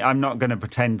I'm not going to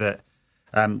pretend that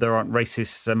there aren't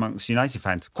racists amongst United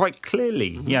fans. Quite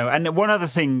clearly, And one other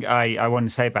thing I want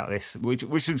to say about this,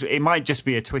 which is, it might just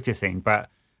be a Twitter thing, but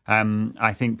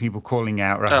I think people calling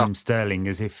out Raheem Sterling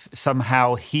as if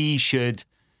somehow he should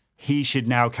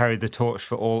now carry the torch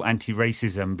for all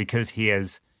anti-racism because he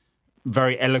has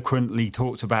very eloquently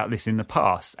talked about this in the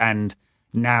past, and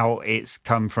now it's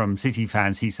come from City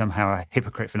fans. He's somehow a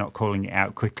hypocrite for not calling it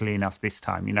out quickly enough this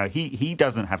time. He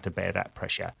doesn't have to bear that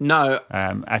pressure. No,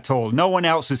 at all. No one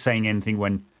else was saying anything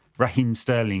when Raheem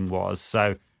Sterling was.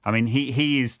 So I mean,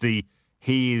 he is the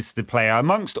player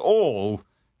amongst all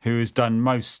who has done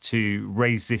most to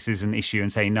raise this as an issue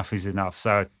and say enough is enough.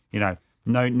 So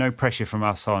No pressure from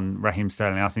us on Raheem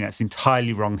Sterling. I think that's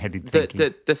entirely wrong-headed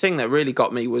thinking. The thing that really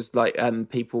got me was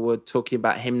people were talking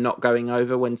about him not going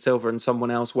over when Silva and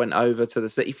someone else went over to the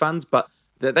City fans, but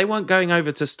they weren't going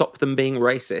over to stop them being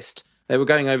racist. They were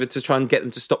going over to try and get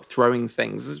them to stop throwing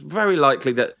things. It's very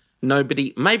likely that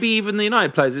nobody, maybe even the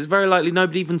United players, it's very likely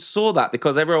nobody even saw that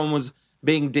because everyone was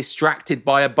being distracted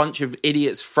by a bunch of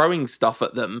idiots throwing stuff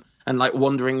at them and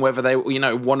wondering whether they,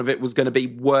 one of it was going to be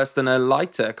worse than a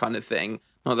lighter kind of thing.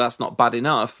 No, that's not bad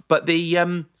enough. But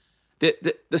the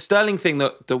Sterling thing,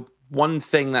 the one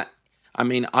thing that,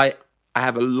 I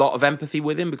have a lot of empathy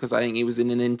with him because I think he was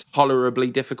in an intolerably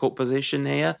difficult position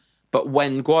here. But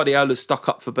when Guardiola stuck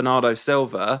up for Bernardo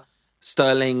Silva,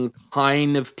 Sterling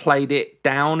kind of played it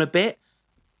down a bit.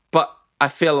 But I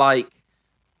feel like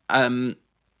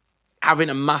having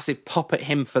a massive pop at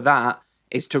him for that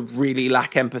is to really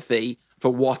lack empathy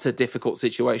for what a difficult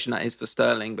situation that is for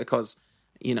Sterling, because,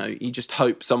 you just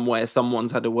hope somewhere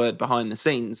someone's had a word behind the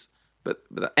scenes. But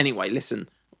anyway, listen,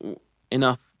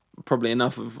 probably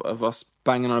enough of us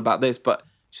banging on about this, but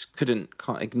just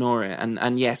can't ignore it.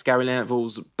 And yes, Gary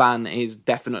Neville's ban is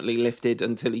definitely lifted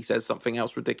until he says something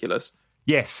else ridiculous.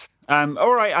 Yes.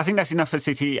 All right, I think that's enough for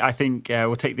City. I think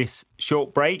we'll take this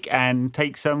short break and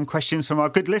take some questions from our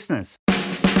good listeners.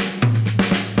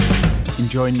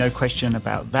 Enjoying No Question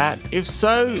About That? If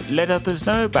so, let others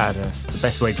know about us. The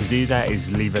best way to do that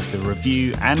is leave us a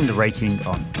review and a rating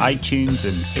on iTunes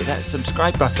and hit that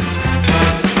subscribe button.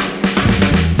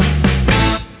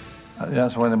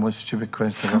 That's one of the most stupid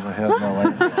questions I've ever heard in my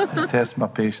life. Test my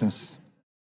patience.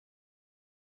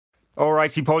 All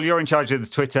righty, Paul, you're in charge of the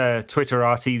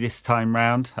Twitterati this time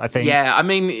round, I think. Yeah,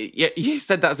 you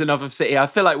said that's enough of City. I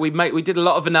feel like we did a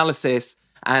lot of analysis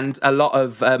and a lot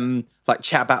of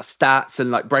chat about stats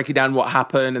and breaking down what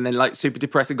happened, and then super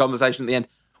depressing conversation at the end.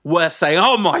 Worth saying,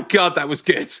 oh my God, that was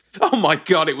good. Oh my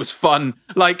God, it was fun.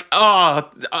 That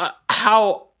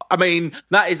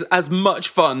is as much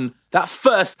fun. That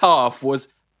first half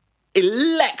was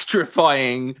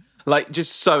electrifying. Like,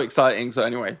 just so exciting. So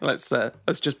anyway, let's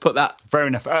just put that. Fair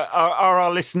enough. Are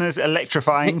our listeners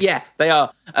electrifying? Yeah, they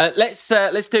are.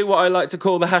 Let's do what I like to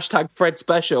call the hashtag Fred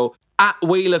special. At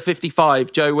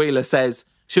Wheeler55, Joe Wheeler says,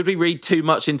 should we read too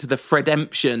much into the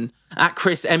Fredemption? At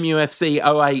Chris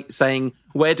MUFC08 saying,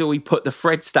 where do we put the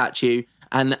Fred statue?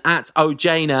 And at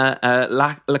Ojana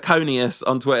Laconius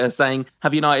on Twitter saying,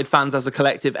 have United fans as a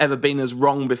collective ever been as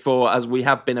wrong before as we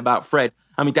have been about Fred?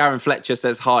 I mean, Darren Fletcher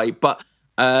says hi, but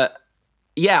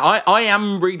yeah, I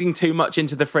am reading too much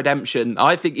into the Fredemption.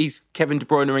 I think he's Kevin De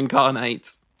Bruyne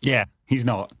incarnate. Yeah, he's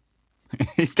not.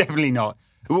 He's definitely not.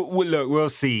 Look, we'll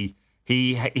see.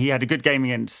 He had a good game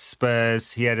against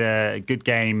Spurs. He had a good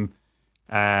game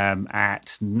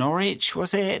at Norwich,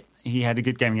 was it? He had a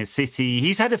good game against City.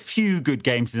 He's had a few good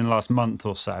games in the last month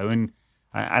or so, and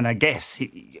I guess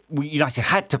United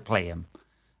had to play him,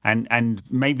 and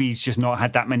maybe he's just not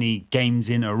had that many games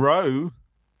in a row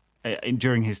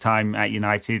during his time at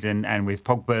United, and with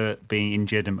Pogba being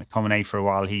injured and McTominay for a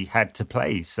while, he had to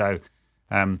play. So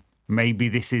maybe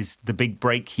this is the big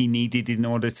break he needed in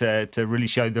order to really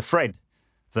show the Fred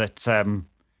that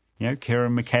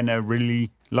Kieran McKenna really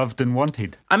loved and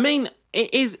wanted. I mean,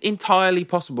 it is entirely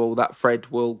possible that Fred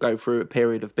will go through a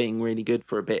period of being really good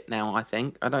for a bit now, I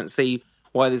think. I don't see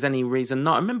why there's any reason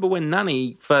not. I remember when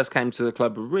Nani first came to the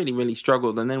club, really, really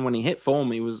struggled. And then when he hit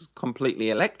form, he was completely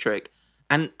electric.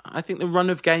 And I think the run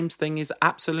of games thing is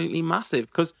absolutely massive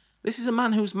because this is a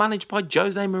man who's managed by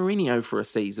Jose Mourinho for a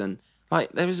season.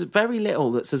 Like, there is very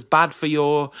little that's as bad for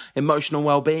your emotional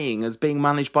well-being as being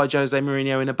managed by Jose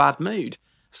Mourinho in a bad mood.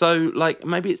 So, like,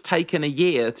 maybe it's taken a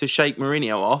year to shake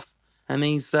Mourinho off, and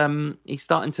he's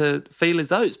starting to feel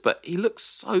his oats. But he looks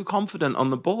so confident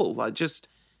on the ball, like just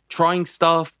trying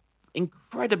stuff,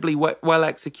 incredibly well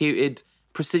executed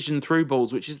precision through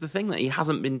balls, which is the thing that he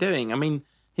hasn't been doing. I mean,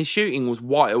 his shooting was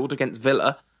wild against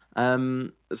Villa,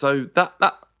 so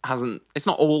that hasn't. It's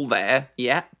not all there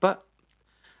yet, but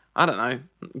I don't know.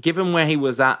 Given where he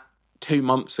was at 2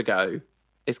 months ago,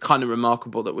 it's kind of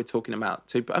remarkable that we're talking about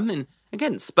two. But I mean,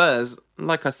 against Spurs,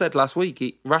 like I said last week,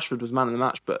 Rashford was man of the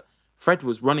match, but Fred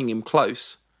was running him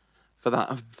close for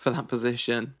that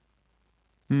position.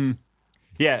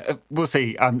 Yeah, we'll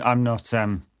see. I'm not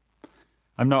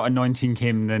anointing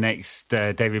him the next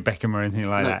David Beckham or anything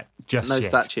like that. Just no yet.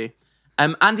 Statue.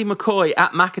 Andy McCoy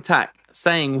at Mac Attack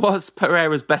saying, "Was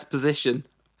Pereira's best position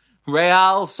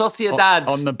Real Sociedad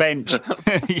on the bench?"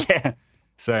 Yeah.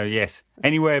 So yes,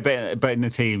 anywhere but in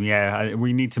the team. Yeah,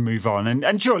 we need to move on,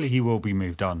 and surely he will be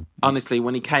moved on. Honestly,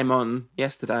 when he came on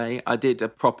yesterday, I did a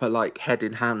proper head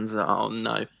in hands. Oh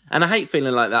no, and I hate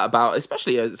feeling like that about,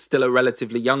 especially still a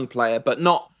relatively young player, but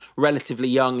not relatively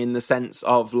young in the sense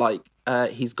of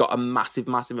he's got a massive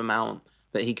amount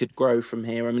that he could grow from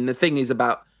here. I mean, the thing is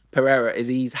about Pereira is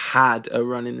he's had a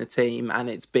run in the team and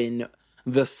it's been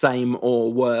the same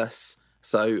or worse.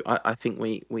 So I think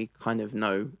we kind of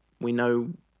know. We know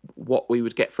what we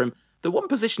would get from him. The one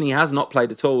position he has not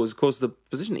played at all is, of course, the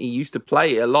position he used to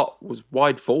play a lot was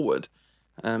wide forward.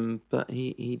 But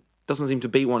he doesn't seem to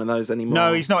be one of those anymore.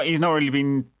 No, he's not. He's not really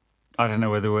been. I don't know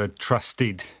whether the word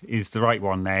trusted is the right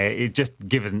one there. It just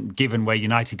given where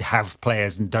United have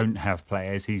players and don't have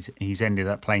players, he's ended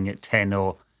up playing at 10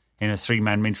 or in a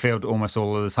 3-man midfield almost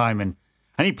all of the time, and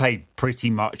he played pretty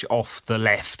much off the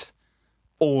left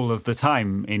all of the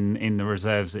time in the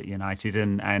reserves at United,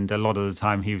 and a lot of the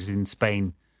time he was in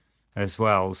Spain as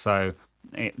well. So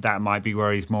that might be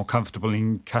where he's more comfortable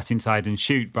in cut inside and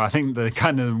shoot. But I think the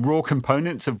kind of raw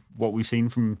components of what we've seen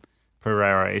from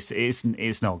Pereira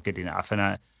is not good enough.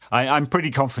 And I'm pretty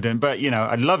confident, but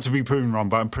I'd love to be proven wrong,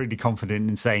 but I'm pretty confident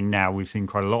in saying now we've seen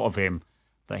quite a lot of him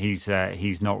that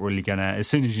he's not really going to, as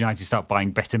soon as United start buying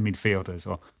better midfielders,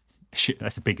 or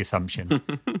that's a big assumption,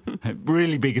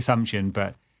 really big assumption.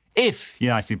 But if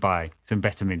United buy some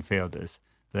better midfielders,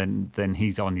 then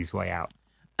he's on his way out.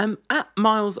 At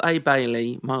Miles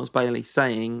Bailey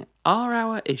saying, are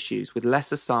our issues with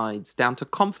lesser sides down to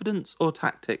confidence or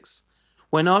tactics?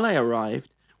 When Ole arrived,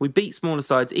 we beat smaller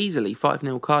sides easily,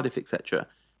 5-0 Cardiff, etc.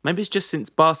 Maybe it's just since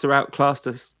Barca outclassed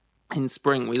us in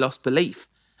spring we lost belief.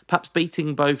 Perhaps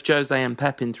beating both Jose and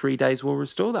Pep in 3 days will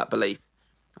restore that belief.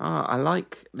 I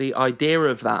like the idea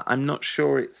of that. I'm not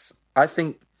sure I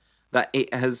think that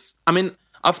it has. I mean,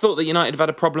 I've thought that United have had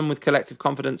a problem with collective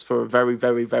confidence for a very,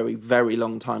 very, very, very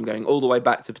long time, going all the way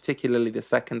back to particularly the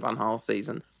second Van Gaal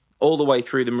season, all the way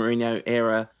through the Mourinho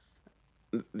era.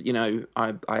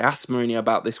 I asked Mourinho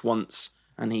about this once,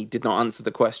 and he did not answer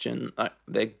the question.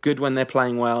 They're good when they're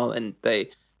playing well, and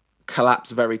they collapse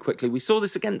very quickly. We saw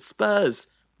this against Spurs.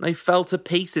 They fell to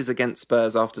pieces against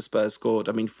Spurs after Spurs scored.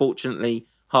 I mean, fortunately,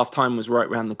 half-time was right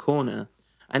round the corner.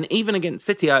 And even against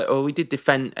City, we did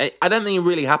defend. I don't think it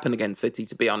really happened against City,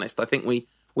 to be honest. I think we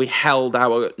held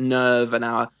our nerve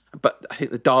but I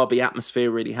think the derby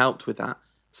atmosphere really helped with that.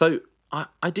 So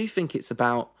I do think it's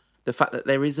about the fact that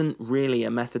there isn't really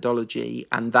a methodology,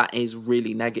 and that is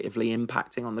really negatively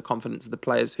impacting on the confidence of the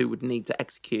players who would need to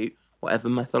execute whatever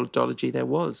methodology there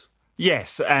was.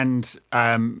 Yes, and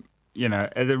at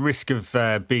the risk of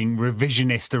being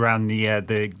revisionist around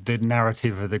the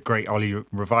narrative of the great Ollie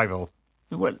revival,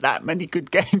 there weren't that many good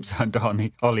games under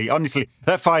Ollie. Honestly,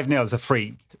 that 5-0 is a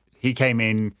freak. He came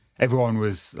in, everyone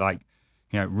was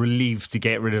relieved to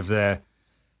get rid of the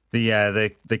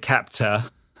captor.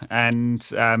 And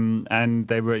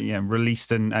they were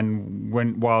released and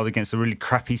went wild against a really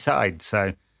crappy side.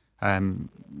 So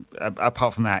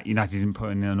apart from that, United didn't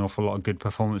put in an awful lot of good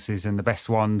performances, and the best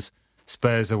ones,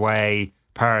 Spurs away,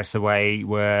 Paris away,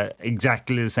 were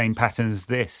exactly the same pattern as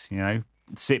this.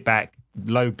 Sit back,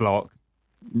 low block,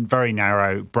 very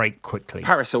narrow, break quickly.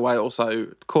 Paris away, also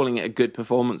calling it a good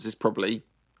performance is probably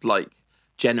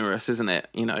generous, isn't it?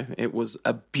 It was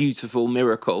a beautiful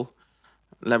miracle.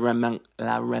 La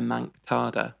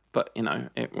remontada, but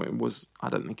it was. I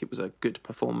don't think it was a good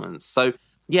performance. So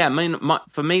yeah,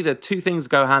 for me, the two things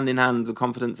go hand in hand. The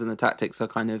confidence and the tactics are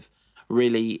kind of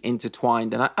really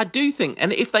intertwined, and I do think,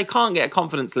 and if they can't get a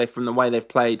confidence lift from the way they've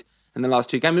played in the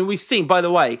last two games, we've seen, by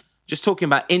the way, just talking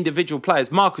about individual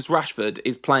players, Marcus Rashford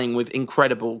is playing with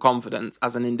incredible confidence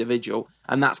as an individual,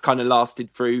 and that's kind of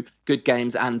lasted through good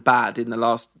games and bad in the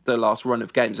last run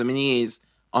of games. He is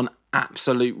on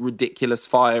absolute ridiculous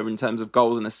fire in terms of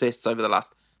goals and assists over the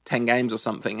last 10 games or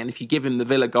something. And if you give him the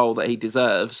Villa goal that he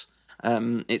deserves,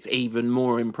 it's even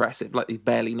more impressive. He's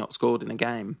barely not scored in a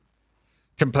game.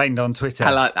 Complained on Twitter.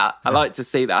 I like that. I like to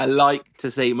see that. I like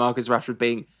to see Marcus Rashford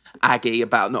being aggy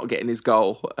about not getting his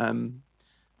goal.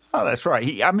 Oh, that's right.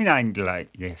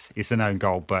 Yes, it's an own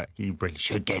goal, but he really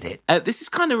should get it. This is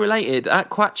kind of related.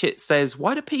 Quatchit says,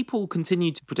 why do people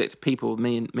continue to predict,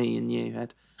 me and you,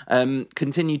 Ed,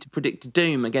 continue to predict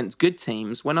doom against good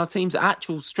teams when our team's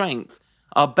actual strength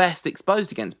are best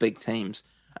exposed against big teams?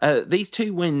 These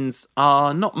two wins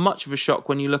are not much of a shock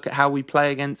when you look at how we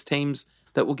play against teams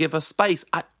that will give us space.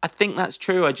 I think that's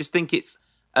true. I just think it's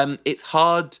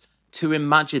hard to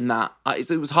imagine that.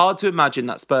 It was hard to imagine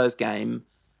that Spurs game,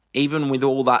 even with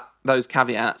all those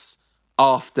caveats,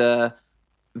 after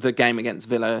the game against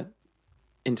Villa,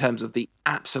 in terms of the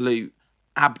absolute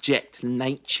abject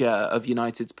nature of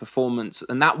United's performance.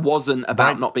 And that wasn't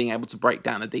about not being able to break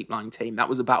down a deep-lying team. That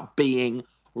was about being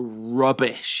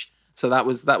rubbish. So that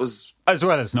was as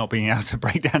well as not being able to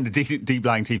break down the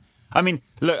deep-lying team.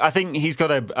 Look, I think he's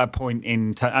got a point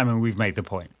in... we've made the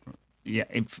point. Yeah,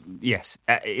 yes,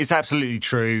 it's absolutely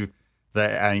true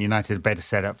that United are better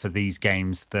set up for these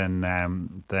games than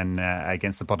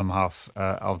against the bottom half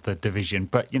of the division.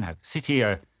 But, City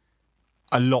are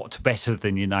a lot better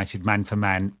than United man for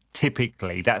man,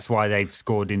 typically. That's why they've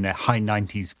scored in their high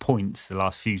 90s points the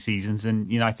last few seasons,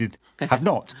 and United have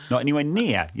not anywhere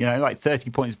near, 30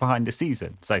 points behind the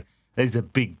season. So there's a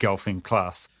big gulf in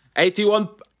class. 81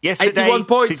 Yesterday,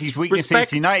 points. City's weaknesses,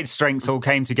 Respect. United's strengths all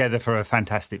came together for a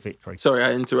fantastic victory. Sorry,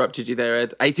 I interrupted you there,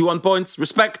 Ed. 81 points.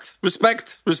 Respect.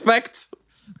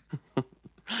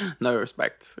 No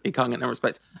respect. He can't get no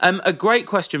respect. A great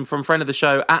question from friend of the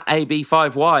show at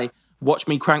AB5Y. Watch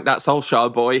me crank that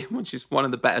Solskjaer boy, which is one of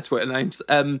the better Twitter names.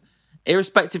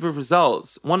 Irrespective of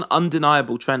results, one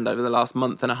undeniable trend over the last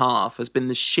month and a half has been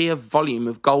the sheer volume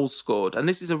of goals scored. And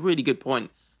this is a really good point,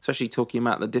 especially talking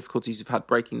about the difficulties we've had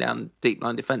breaking down deep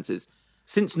line defences.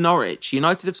 Since Norwich,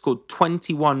 United have scored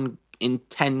 21 in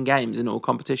 10 games in all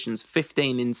competitions,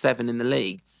 15 in 7 in the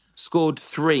league, scored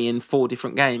 3 in 4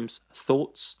 different games.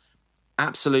 Thoughts?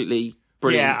 Absolutely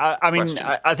brilliant. Yeah,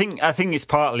 I think it's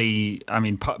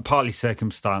partly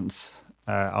circumstance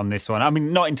on this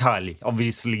one. Not entirely.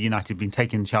 Obviously, United have been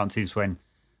taking chances and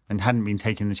hadn't been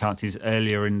taking the chances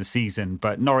earlier in the season,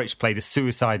 but Norwich played a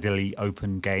suicidally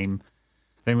open game.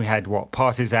 Then we had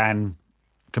Partizan,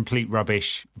 complete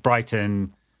rubbish.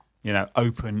 Brighton,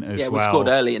 open as well. Yeah, we scored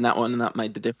early in that one, and that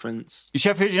made the difference. The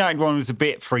Sheffield United one was a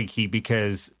bit freaky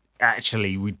because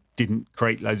actually we didn't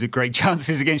create loads of great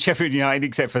chances against Sheffield United,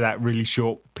 except for that really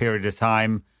short period of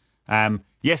time.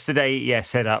 Yesterday,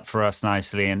 set up for us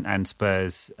nicely, and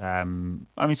Spurs.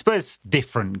 Spurs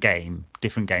different game.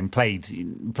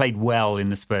 Played well in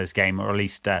the Spurs game, or at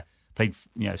least played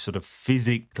sort of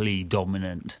physically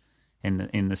dominant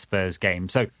in the Spurs game.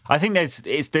 So I think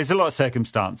there's a lot of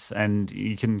circumstance, and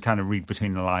you can kind of read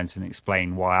between the lines and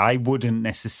explain why. I wouldn't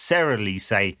necessarily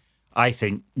say, I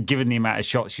think, given the amount of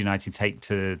shots United take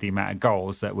to the amount of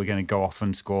goals, that we're going to go off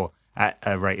and score at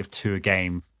a rate of 2 a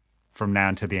game from now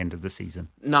until the end of the season.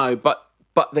 No, but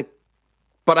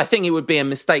I think it would be a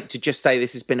mistake to just say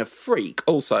this has been a freak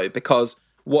also, because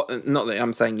not that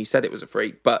I'm saying you said it was a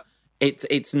freak, but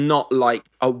it's not like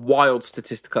a wild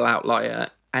statistical outlier,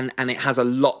 and it has a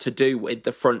lot to do with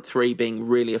the front three being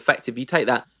really effective. You take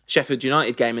that Sheffield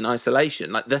United game in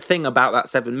isolation, like the thing about that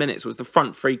 7 minutes was the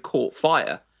front three caught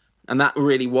fire, and that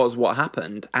really was what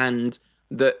happened. And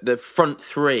the front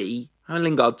three,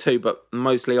 Lingard too, but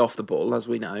mostly off the ball, as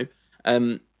we know,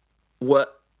 were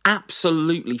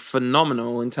absolutely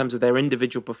phenomenal in terms of their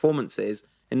individual performances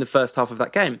in the first half of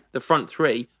that game. The front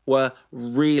three were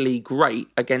really great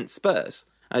against Spurs.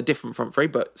 A different front three,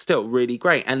 but still really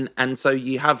great. And so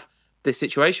you have this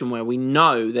situation where we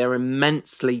know they're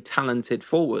immensely talented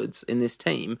forwards in this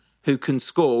team who can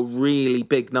score really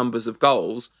big numbers of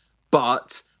goals,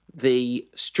 but the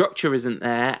structure isn't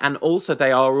there. And also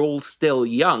they are all still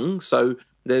young, so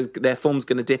their form's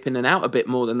going to dip in and out a bit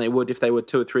more than they would if they were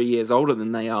 2 or 3 years older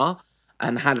than they are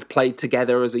and had played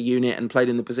together as a unit and played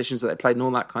in the positions that they played and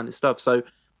all that kind of stuff. So,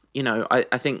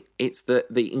 I think it's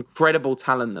the incredible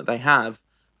talent that they have,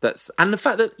 and the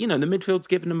fact that, the midfield's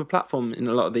given them a platform in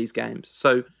a lot of these games.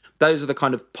 So those are the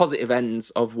kind of positive ends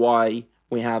of why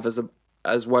we have, as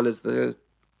well as the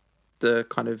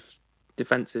kind of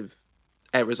defensive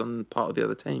errors on the part of the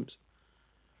other teams.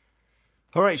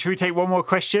 All right, should we take one more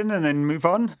question and then move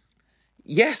on?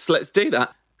 Yes, let's do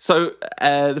that. So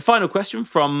the final question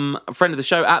from a friend of the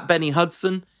show, at Benny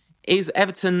Hudson: is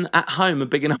Everton at home a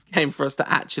big enough game for us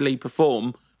to actually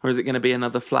perform, or is it going to be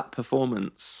another flat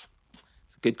performance?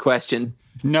 It's a good question.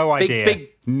 No idea. Big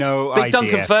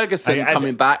Duncan Ferguson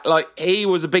coming back. Like, he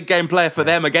was a big game player for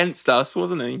them against us,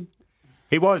 wasn't he?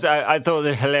 He was. I thought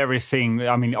the hilarious thing,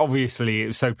 I mean, obviously it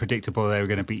was so predictable they were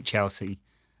going to beat Chelsea.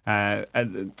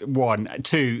 1,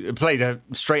 2, played a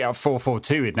straight up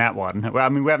 4-4-2 in that one. Well, I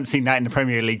mean, we haven't seen that in the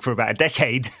Premier League for about a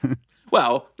decade.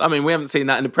 Well, I mean, we haven't seen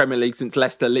that in the Premier League since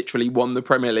Leicester literally won the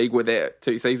Premier League with it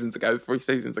 3 seasons ago,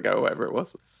 or whatever it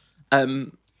was.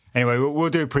 Anyway, we'll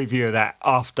do a preview of that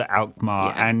after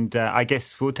Alkmaar, and I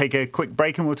guess we'll take a quick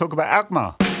break and we'll talk about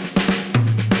Alkmaar.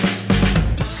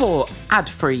 For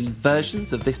ad-free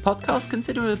versions of this podcast,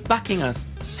 consider backing us.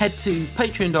 Head to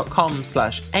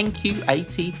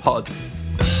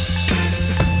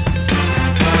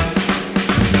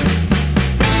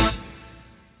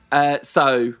patreon.com/NQATpod.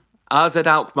 So, AZ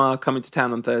Alkmaar coming to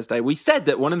town on Thursday. We said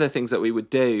that one of the things that we would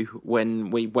do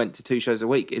when we went to 2 shows a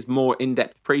week is more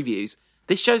in-depth previews.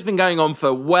 This show's been going on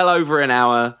for well over an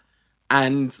hour,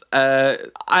 and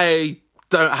I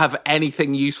don't have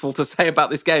anything useful to say about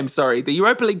this game. Sorry, the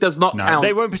Europa League does not count.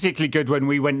 They weren't particularly good when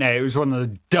we went there. It was one of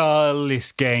the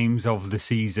dullest games of the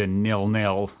season,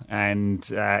 0-0. And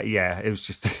it was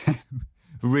just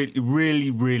really, really,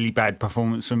 really bad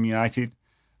performance from United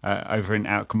over in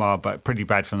Alkmaar, but pretty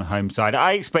bad from the home side.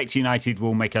 I expect United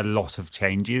will make a lot of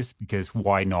changes, because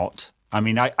why not? I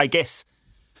mean, I guess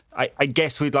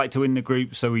we'd like to win the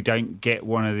group so we don't get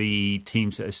one of the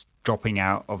teams that is dropping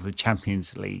out of the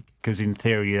Champions League, because in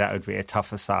theory that would be a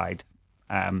tougher side.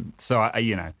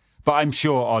 But I'm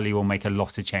sure Ollie will make a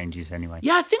lot of changes anyway.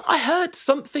 Yeah, I think I heard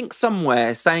something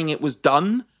somewhere saying it was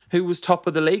Dunn who was top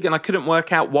of the league, and I couldn't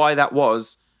work out why that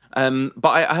was. But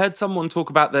I heard someone talk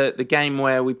about the game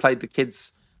where we played the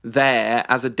kids there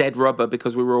as a dead rubber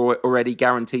because we were already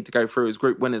guaranteed to go through as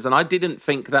group winners, and I didn't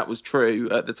think that was true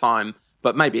at the time.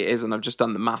 But maybe it is, and I've just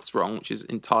done the maths wrong, which is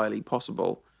entirely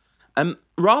possible.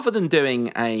 Rather than doing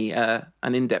an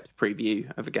in-depth preview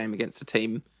of a game against a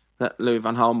team that Louis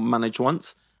van Gaal managed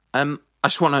once, I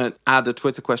just want to add a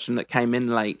Twitter question that came in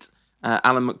late.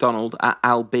 Alan McDonald at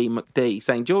Al B McD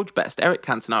saying, George Best, Eric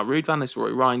Cantona, Ruud van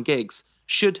Nistelrooy, Ryan Giggs,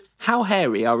 should how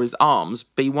hairy are his arms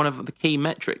be one of the key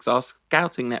metrics our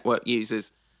scouting network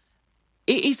uses?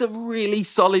 It is a really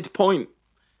solid point.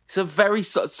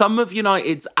 It's some of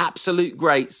United's absolute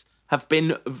greats have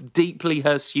been deeply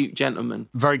hirsute gentlemen.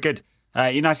 Very good.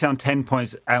 United on 10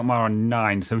 points, Alkmaar on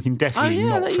 9, so we can definitely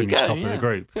not finish top of the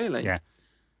group. Clearly. Yeah.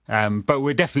 But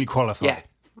we're definitely qualified. Yeah,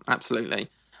 absolutely.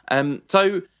 I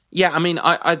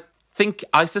think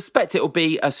I suspect it will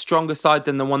be a stronger side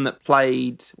than the one that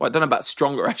played. Well, I don't know about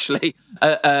stronger actually.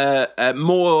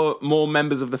 More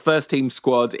members of the first team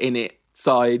squad in it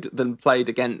side than played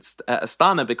against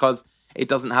Astana, because it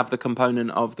doesn't have the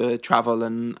component of the travel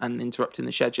and interrupting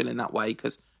the schedule in that way,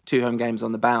 because 2 home games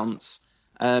on the bounce.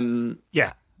 And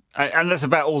that's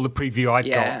about all the preview I've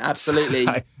got. Yeah, absolutely.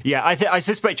 I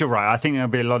suspect you're right. I think there'll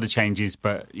be a lot of changes,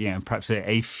 but perhaps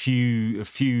a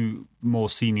few more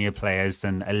senior players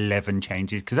than 11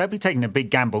 changes, because they'll be taking a big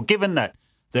gamble, given that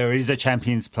there is a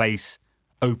Champions place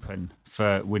open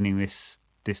for winning this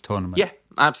tournament. Yeah,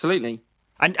 absolutely.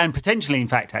 And potentially, in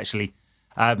fact, actually,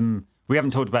 we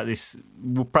haven't talked about this.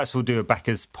 Perhaps we'll do a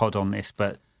backers pod on this,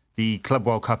 but the Club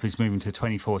World Cup is moving to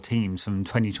 24 teams from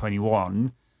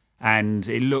 2021. And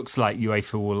it looks like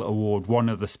UEFA will award one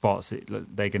of the spots.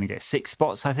 They're going to get 6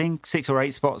 spots, I think, 6 or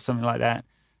 8 spots, something like that,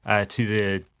 to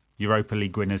the Europa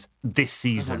League winners this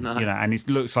season. Oh, no. And it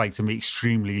looks like to be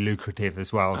extremely lucrative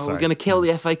as well. We're going to kill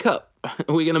the FA Cup.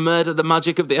 Are we going to murder the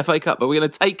magic of the FA Cup? Are we going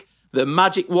to take the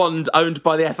magic wand owned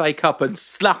by the FA Cup and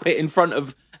slap it in front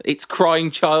of its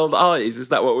crying child eyes? Is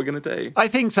that what we're going to do? I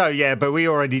think so, yeah. But we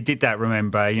already did that,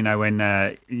 remember,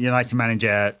 when United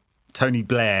manager Tony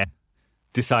Blair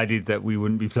decided that we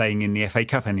wouldn't be playing in the FA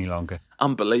Cup any longer.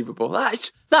 Unbelievable. That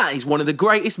is one of the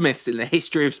greatest myths in the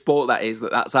history of sport,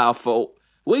 that's our fault.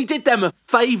 We did them a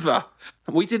favour.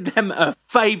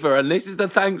 And this is the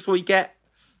thanks we get.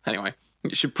 Anyway,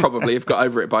 you should probably have got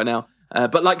over it by now.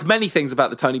 But like many things about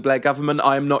the Tony Blair government,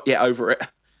 I am not yet over it.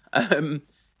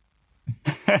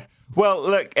 Well,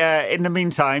 look, in the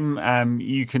meantime,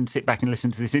 you can sit back and listen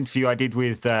to this interview I did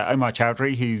with Omar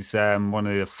Chowdhury, who's one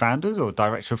of the founders or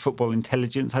director of football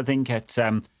intelligence, I think, at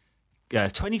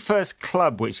 21st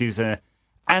Club, which is an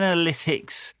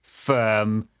analytics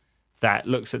firm that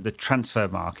looks at the transfer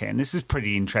market. And this is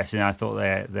pretty interesting. I thought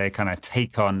their kind of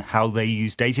take on how they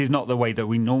use data is not the way that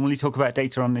we normally talk about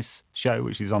data on this show,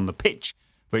 which is on the pitch,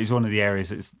 but it's one of the areas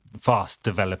that's fast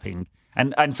developing.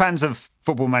 And fans of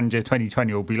Football Manager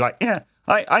 2020 will be like, yeah,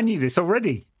 I knew this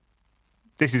already.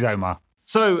 This is Omar.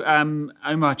 So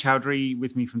Omar Chowdhury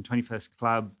with me from 21st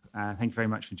Club. Thank you very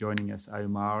much for joining us,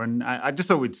 Omar. And I just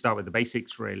thought we'd start with the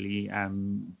basics, really.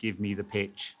 Give me the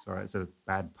pitch. Sorry, it's a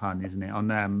bad pun, isn't it?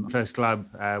 On First Club,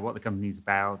 what the company's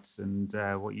about and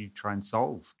what you try and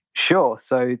solve. Sure.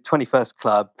 So 21st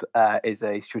Club is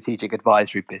a strategic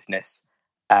advisory business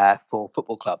for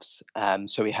football clubs.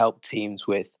 So we help teams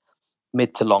with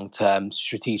mid to long-term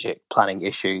strategic planning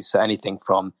issues. So anything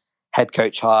from head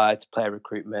coach hire to player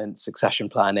recruitment, succession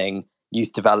planning,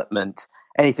 youth development,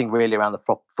 anything really around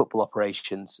the football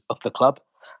operations of the club.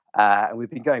 And we've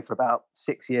been going for about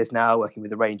 6 years now, working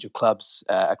with a range of clubs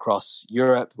across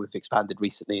Europe. We've expanded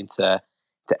recently into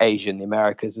Asia and the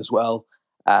Americas as well.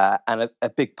 And a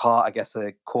big part, I guess,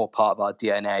 a core part of our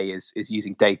DNA is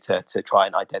using data to try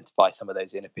and identify some of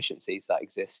those inefficiencies that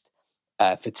exist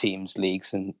for teams,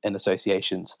 leagues and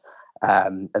associations.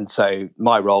 And so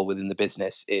my role within the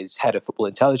business is head of football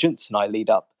intelligence, and I lead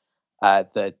up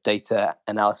the data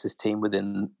analysis team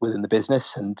within the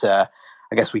business. And I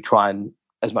guess we try and,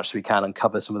 as much as we can,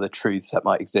 uncover some of the truths that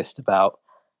might exist about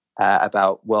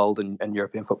world and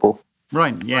European football.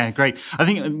 Right. Yeah, great. I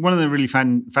think one of the really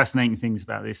fascinating things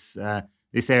about this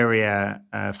area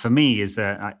for me is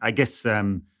that I guess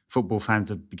football fans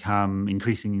have become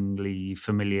increasingly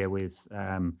familiar with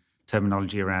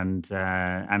terminology around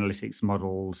analytics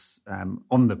models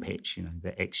on the pitch,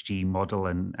 the XG model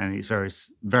and its various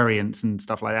variants and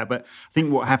stuff like that. But I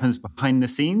think what happens behind the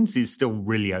scenes is still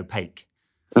really opaque.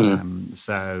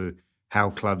 So how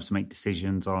clubs make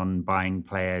decisions on buying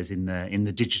players in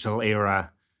the digital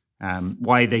era,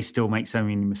 why they still make so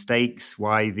many mistakes,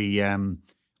 why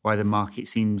the market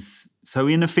seems so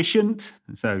inefficient.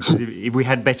 So if we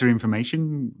had better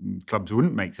information, clubs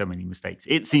wouldn't make so many mistakes,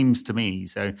 it seems to me.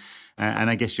 So, and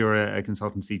I guess you're a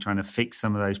consultancy trying to fix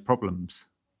some of those problems.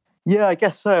 Yeah, I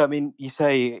guess so. I mean, you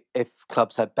say if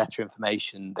clubs had better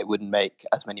information, they wouldn't make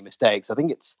as many mistakes. I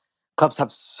think clubs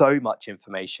have so much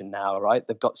information now, right?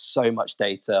 They've got so much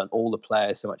data on all the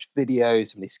players, so much videos,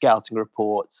 so many scouting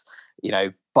reports,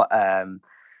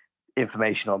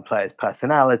 information on players'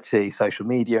 personality, social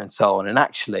media, and so on. And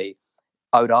actually,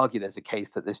 I would argue there's a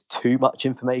case that there's too much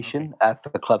information for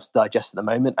the clubs to digest at the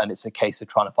moment, and it's a case of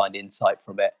trying to find insight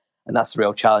from it. And that's the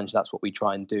real challenge. That's what we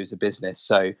try and do as a business.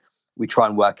 So we try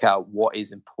and work out what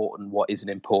is important, what isn't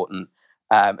important.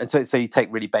 And so you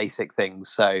take really basic things.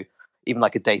 So even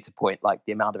like a data point, like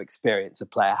the amount of experience a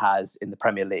player has in the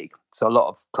Premier League. So a lot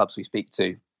of clubs we speak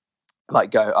to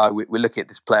we're looking at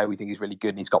this player, we think he's really good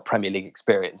and he's got Premier League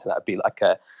experience, and that would be like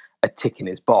a tick in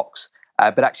his box.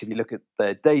 But actually, if you look at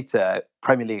the data,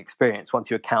 Premier League experience, once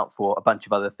you account for a bunch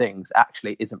of other things,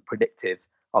 actually isn't predictive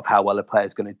of how well a player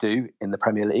is going to do in the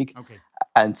Premier League. Okay.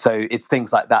 And so it's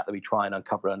things like that we try and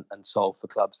uncover and solve for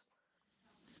clubs.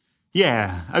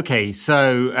 Yeah. Okay.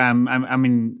 So, I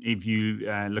mean, if you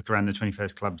look around the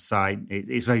 21st Club site,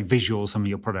 it's very visual, some of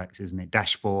your products, isn't it?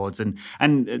 Dashboards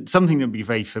and something that would be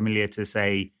very familiar to,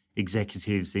 say,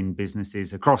 executives in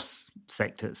businesses across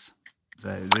sectors.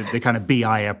 So the kind of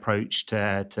BI approach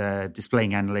to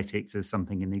displaying analytics as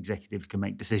something an executive can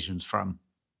make decisions from.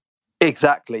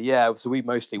 Exactly, yeah. So we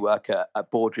mostly work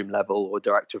at boardroom level or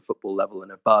director of football level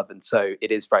and above. And so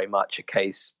it is very much a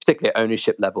case, particularly at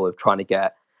ownership level, of trying to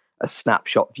get a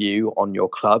snapshot view on your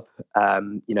club.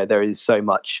 There is so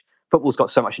much, football's got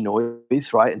so much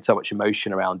noise, right? And so much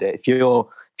emotion around it. If you're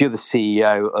the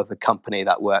CEO of a company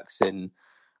that works in,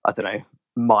 I don't know,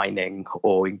 mining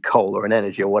or in coal or in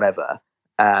energy or whatever,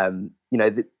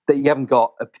 that you haven't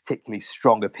got a particularly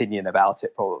strong opinion about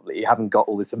it. Probably you haven't got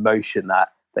all this emotion that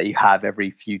you have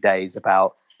every few days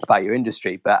about your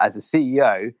industry. But as a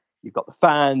CEO, you've got the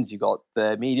fans, you've got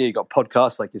the media, you've got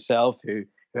podcasts like yourself who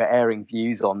are airing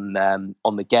views on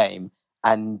the game,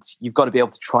 and you've got to be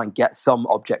able to try and get some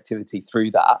objectivity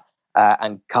through that,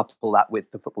 and couple that with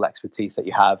the football expertise that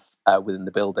you have within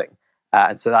the building.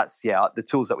 And so that's the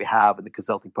tools that we have and the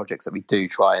consulting projects that we do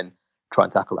try and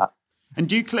tackle that. And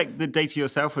do you collect the data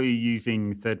yourself, or are you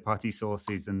using third-party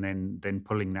sources and then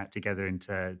pulling that together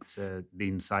into the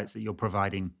insights that you're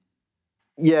providing?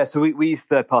 Yeah, so we use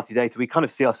third-party data. We kind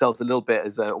of see ourselves a little bit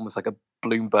as almost like a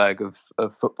Bloomberg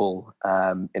of football,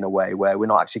 in a way, where we're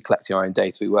not actually collecting our own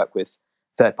data. We work with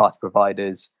third-party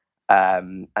providers,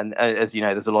 and as you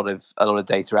know, there's a lot of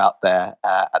data out there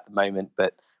at the moment.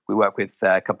 But we work with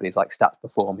companies like Stats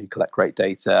Perform who collect great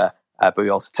data. But we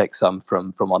also take some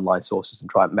from online sources and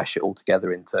try and mesh it all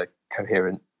together into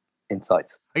coherent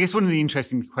insights. I guess one of the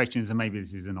interesting questions, and maybe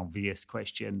this is an obvious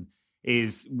question,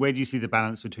 is where do you see the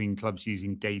balance between clubs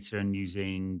using data and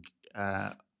using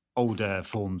older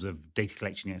forms of data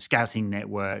collection, scouting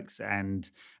networks and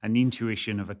the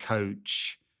intuition of a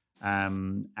coach? Are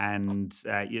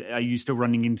you still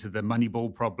running into the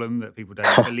Moneyball problem that people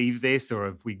don't believe this, or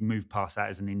have we moved past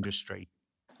that as an industry?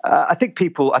 I think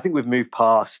we've moved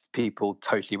past people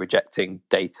totally rejecting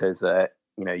data as a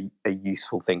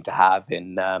useful thing to have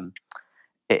in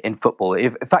football.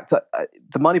 In fact,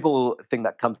 the Moneyball thing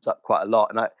that comes up quite a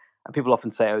lot, and people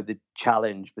often say, the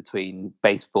challenge between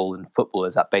baseball and football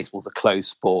is that baseball's a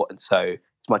closed sport, and so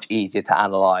it's much easier to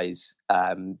analyze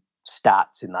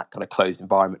stats in that kind of closed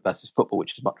environment versus football,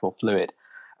 which is much more fluid.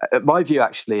 My view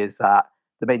actually is that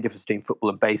the main difference between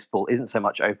football and baseball isn't so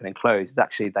much open and closed; it's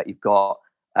actually that you've got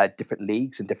different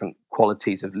leagues and different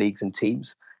qualities of leagues and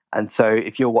teams. And so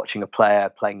if you're watching a player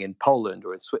playing in Poland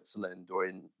or in Switzerland or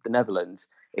in the Netherlands,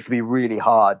 it can be really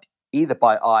hard, either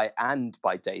by eye and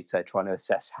by data, trying to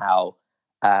assess how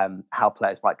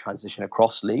players might transition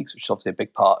across leagues, which is obviously a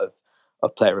big part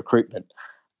of player recruitment.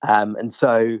 And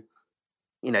so,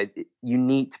 you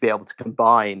need to be able to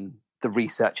combine the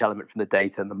research element from the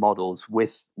data and the models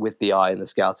with the eye and the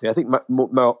scouting. I think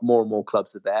more and more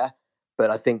clubs are there,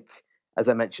 but I think, as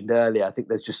I mentioned earlier, I think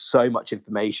there's just so much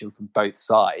information from both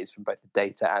sides, from both the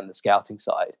data and the scouting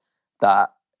side,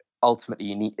 that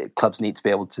ultimately clubs need to be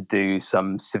able to do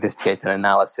some sophisticated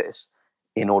analysis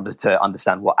in order to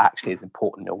understand what actually is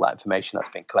important in all that information that's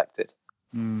being collected.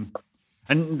 And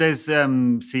there's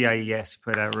CIES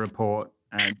put out a report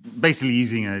basically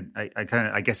using a kind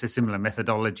of, I guess, a similar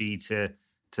methodology to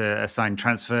assign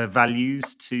transfer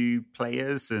values to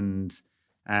players, and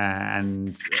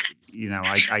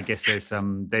I guess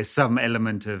there's some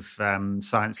element of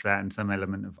science there and some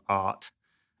element of art.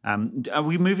 Are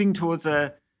we moving towards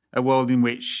a world in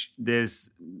which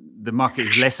the market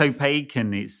is less opaque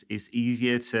and it's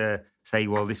easier to say,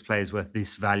 well, this player is worth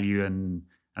this value and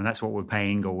that's what we're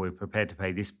paying, or we're prepared to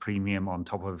pay this premium on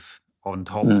top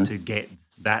to get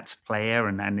that player,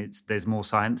 and there's more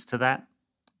science to that?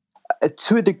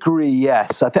 To a degree,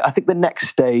 yes. I think the next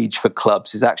stage for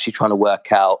clubs is actually trying to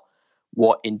work out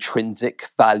what intrinsic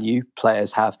value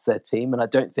players have to their team, and I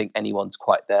don't think anyone's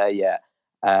quite there yet.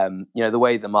 The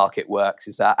way the market works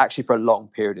is that actually for a long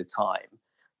period of time,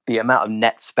 the amount of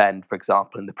net spend, for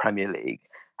example, in the Premier League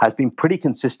has been pretty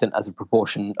consistent as a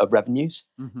proportion of revenues.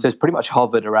 Mm-hmm. So it's pretty much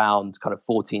hovered around kind of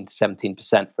 14 to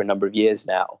 17% for a number of years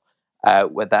now,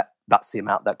 where that's the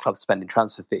amount that clubs spend in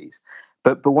transfer fees.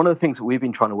 But one of the things that we've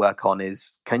been trying to work on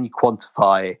is, can you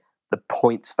quantify the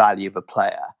points value of a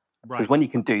player? Because when you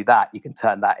can do that, you can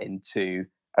turn that into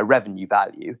a revenue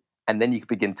value. And then you can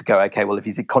begin to go, okay, well, if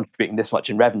he's contributing this much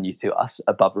in revenue to us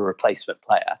above a replacement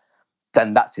player,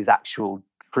 then that's his actual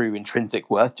true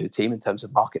intrinsic worth to a team in terms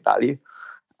of market value.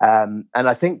 And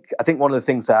I think one of the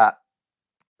things that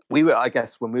we were, I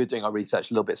guess, when we were doing our research,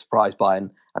 a little bit surprised by,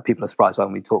 and people are surprised by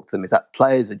when we talk to them, is that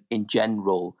players are in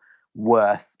general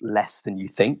worth less than you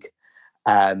think.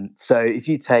 So if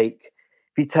you take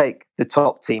the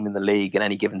top team in the league in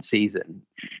any given season,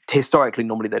 historically,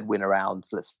 normally they'd win around,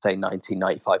 let's say, 90,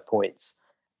 95 points,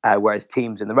 whereas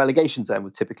teams in the relegation zone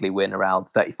would typically win around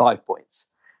 35 points.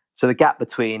 So the gap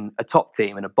between a top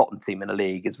team and a bottom team in a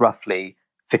league is roughly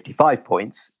 55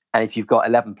 points. And if you've got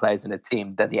 11 players in a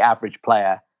team, then the average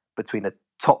player between a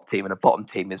top team and a bottom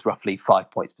team is roughly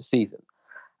 5 points per season.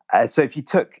 So if you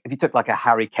took like a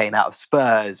Harry Kane out of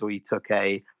Spurs, or you took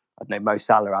Mo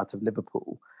Salah out of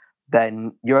Liverpool,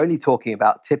 then you're only talking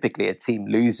about typically a team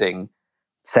losing,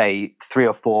 say, 3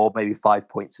 or 4, maybe 5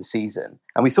 points a season.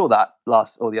 And we saw that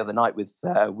the other night with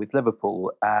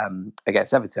Liverpool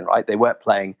against Everton, right? They weren't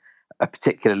playing a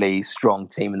particularly strong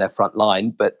team in their front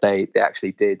line, but they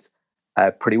actually did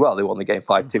pretty well. They won the game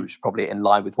 5-2, which is probably in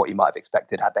line with what you might have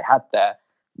expected had they had their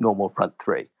normal front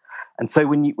three. And so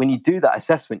when you do that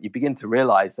assessment, you begin to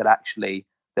realize that actually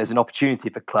there's an opportunity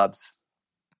for clubs,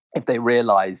 if they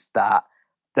realize that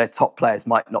their top players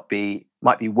might be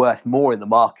worth more in the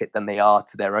market than they are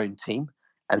to their own team,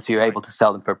 and so you're able to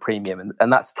sell them for a premium,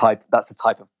 and that's the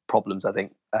type of problems I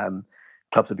think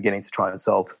clubs are beginning to try and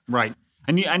solve. Right,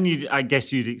 and I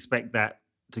guess you'd expect that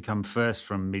to come first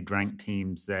from mid-ranked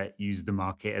teams that use the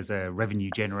market as a revenue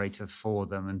generator for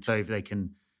them, and so if they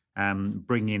can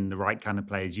bring in the right kind of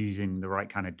players using the right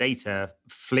kind of data,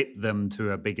 flip them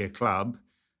to a bigger club.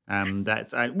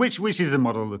 That's which is a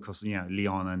model, of course,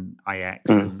 Lyon and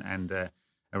Ajax and a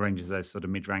range of those sort of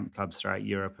mid-ranked clubs throughout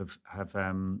Europe have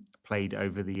played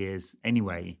over the years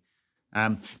anyway.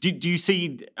 Do you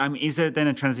see, is there then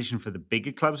a transition for the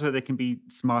bigger clubs where they can be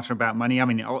smarter about money? I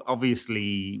mean,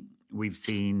 obviously, we've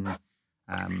seen,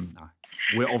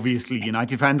 we're obviously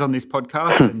United fans on this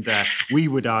podcast, and we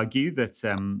would argue that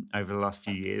over the last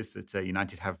few years that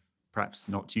United have perhaps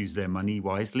not used their money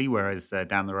wisely, whereas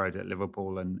down the road at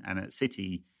Liverpool and at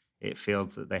City, it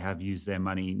feels that they have used their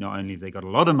money. Not only have they got a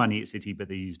lot of money at City, but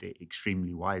they used it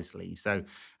extremely wisely. So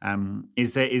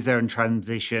is there a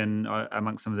transition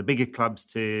amongst some of the bigger clubs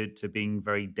to being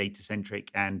very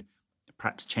data-centric and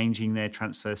perhaps changing their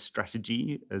transfer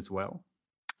strategy as well?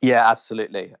 Yeah,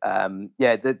 absolutely.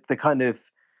 The kind of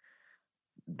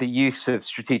the use of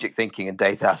strategic thinking and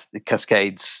data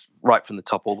cascades right from the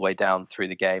top all the way down through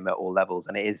the game at all levels,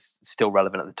 and it is still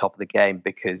relevant at the top of the game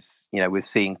because we've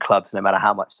seen clubs, no matter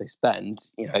how much they spend,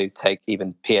 take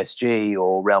even PSG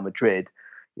or Real Madrid,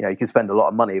 you can spend a lot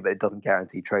of money, but it doesn't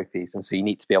guarantee trophies, and so you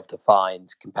need to be able to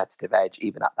find competitive edge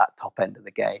even at that top end of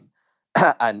the game.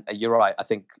 And you're right, I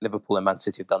think Liverpool and Man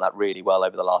City have done that really well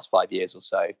over the last 5 years or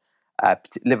so.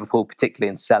 Liverpool, particularly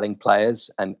in selling players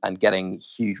and getting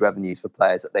huge revenues for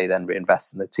players that they then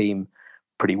reinvest in the team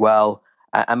pretty well.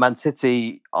 And Man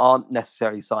City aren't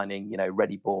necessarily signing,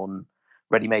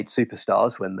 ready-made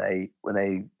superstars when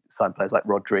they sign players like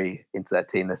Rodri into their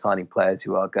team. They're signing players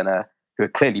who are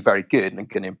clearly very good and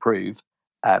can improve,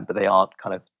 but they aren't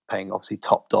kind of paying obviously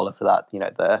top dollar for that.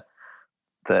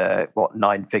 The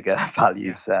 9-figure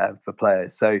values for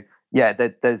players. So yeah,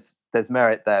 there's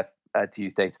merit there to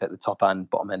use data at the top and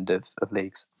bottom end of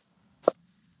leagues.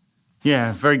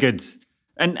 Yeah, very good.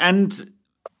 And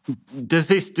does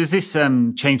this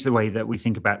change the way that we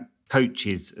think about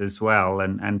coaches as well,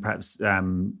 and perhaps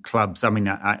clubs? I mean,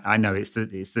 I know it's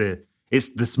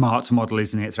the smart model,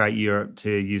 isn't it, throughout Europe to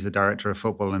use a director of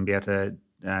football and be able to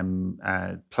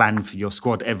plan for your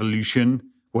squad evolution,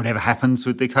 whatever happens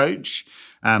with the coach.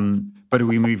 But are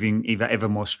we moving ever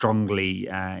more strongly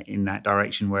in that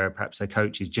direction where perhaps a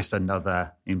coach is just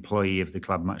another employee of the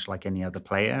club, much like any other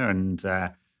player,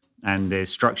 and there's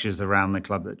structures around the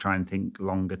club that try and think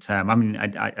longer term? I mean,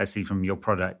 I see from your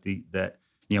product that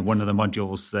one of the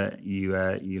modules that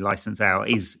you license out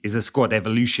is a squad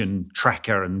evolution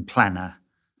tracker and planner.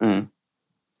 Mm.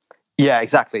 Yeah,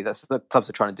 exactly. The clubs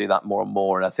are trying to do that more and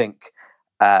more, and I think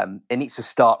it needs to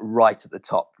start right at the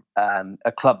top.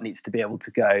 A club needs to be able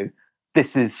to go,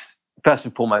 this is, first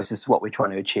and foremost, this is what we're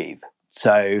trying to achieve.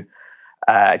 So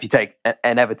if you take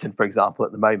an Everton, for example,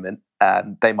 at the moment,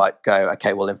 they might go,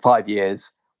 okay, well, in 5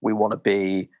 years, we want to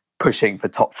be pushing for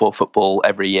top 4 football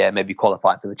every year, maybe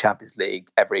qualifying for the Champions League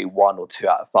every 1 or 2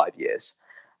 out of 5 years.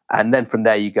 And then from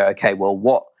there, you go, okay, well,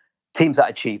 what teams that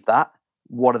achieve that,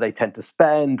 what do they tend to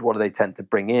spend? What do they tend to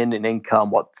bring in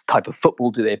income? What type of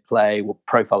football do they play? What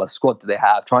profile of squad do they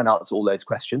have? Try and answer all those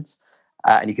questions.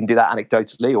 And you can do that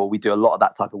anecdotally, or we do a lot of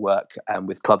that type of work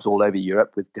with clubs all over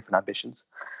Europe with different ambitions.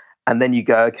 And then you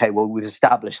go, okay, well, we've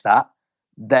established that.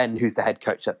 Then who's the head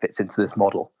coach that fits into this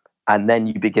model? And then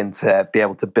you begin to be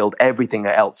able to build everything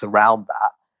else around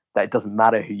that it doesn't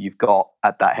matter who you've got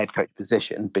at that head coach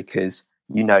position, because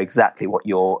you know exactly what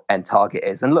your end target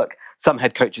is. And look, some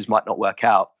head coaches might not work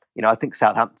out. I think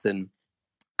Southampton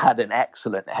had an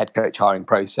excellent head coach hiring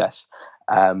process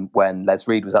when Les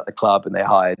Reed was at the club, and they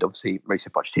hired obviously Mauricio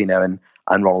Pochettino and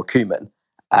Ronald Koeman.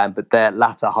 But their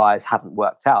latter hires haven't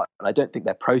worked out. And I don't think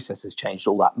their process has changed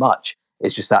all that much.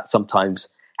 It's just that sometimes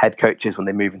head coaches, when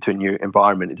they move into a new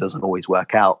environment, it doesn't always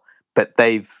work out. but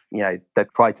they've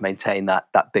tried to maintain that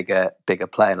bigger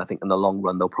play, and I think in the long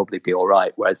run they'll probably be all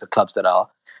right. Whereas the clubs that are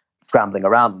scrambling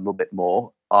around a little bit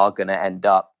more are going to end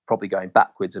up probably going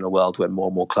backwards in a world where more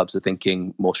and more clubs are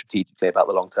thinking more strategically about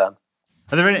the long term.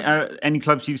 Are there any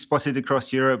clubs you've spotted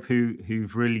across Europe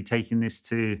who've really taken this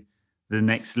to the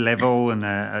next level and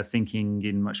are thinking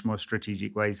in much more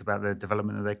strategic ways about the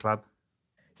development of their club?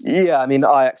 Yeah, I mean,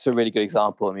 Ajax are a really good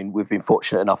example. I mean, we've been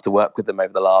fortunate enough to work with them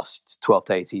over the last 12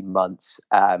 to 18 months.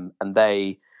 And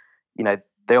they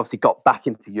obviously got back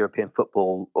into European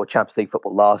football or Champions League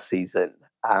football last season,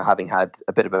 having had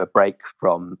a bit of a break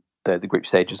from the group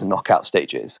stages and knockout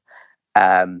stages.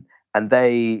 And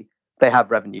they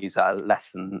have revenues that are less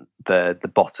than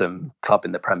the bottom club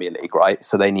in the Premier League, right?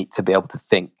 So they need to be able to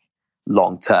think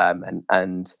long term,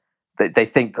 and they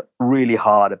think really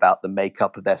hard about the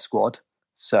makeup of their squad.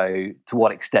 So to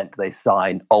what extent do they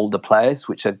sign older players,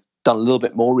 which have done a little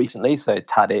bit more recently, so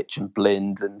Tadic and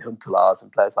Blind and Huntelaars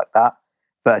and players like that,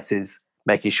 versus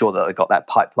making sure that they've got that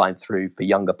pipeline through for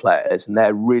younger players. And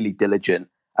they're really diligent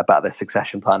about their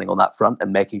succession planning on that front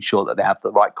and making sure that they have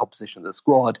the right composition of the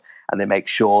squad, and they make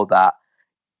sure that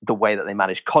the way that they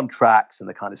manage contracts and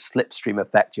the kind of slipstream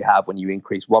effect you have when you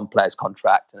increase one player's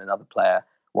contract and another player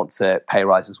wants a pay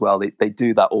rise as well. They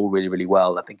do that all really, really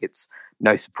well. I think it's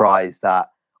no surprise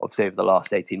that obviously over the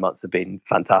last 18 months have been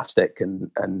fantastic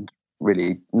and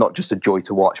really not just a joy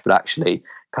to watch, but actually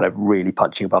kind of really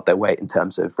punching above their weight in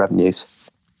terms of revenues.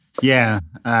 Yeah,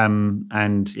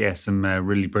 and yeah, some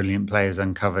really brilliant players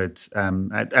uncovered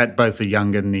at both the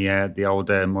young and the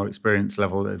older, more experienced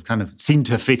level that kind of seem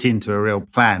to fit into a real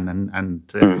plan,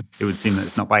 and it would seem that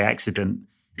it's not by accident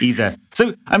either.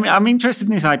 So, I mean, I'm interested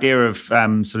in this idea of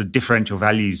sort of differential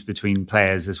values between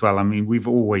players as well. I mean, we've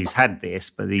always had this,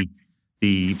 but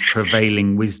the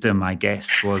prevailing wisdom, I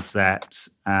guess, was that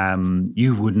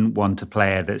you wouldn't want a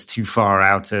player that's too far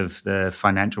out of the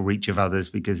financial reach of others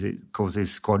because it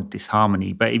causes squad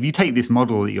disharmony. But if you take this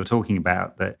model that you're talking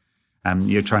about, that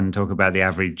you're trying to talk about the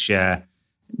average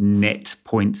net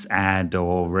points add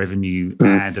or revenue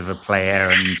add of a player,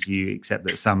 and you accept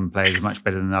that some players are much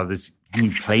better than others, can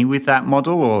you play with that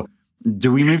model? Or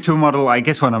do we move to a model, I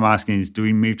guess what I'm asking is, do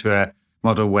we move to a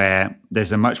model where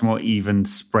there's a much more even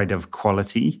spread of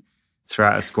quality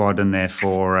throughout a squad and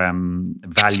therefore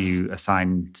value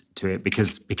assigned to it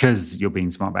because you're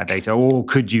being smart about data? Or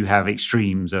could you have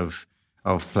extremes of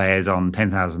players on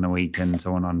 10,000 a week and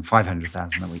someone on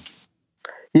 500,000 a week?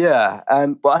 Yeah,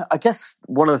 well, I guess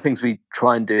one of the things we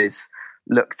try and do is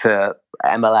look to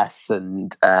MLS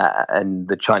and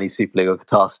the Chinese Super League or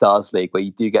Qatar Stars League, where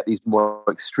you do get these more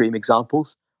extreme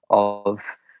examples of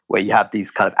where you have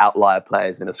these kind of outlier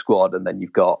players in a squad, and then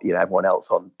you've got everyone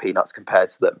else on peanuts compared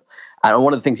to them. And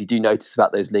one of the things you do notice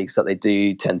about those leagues is that they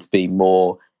do tend to be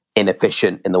more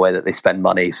inefficient in the way that they spend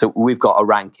money. So we've got a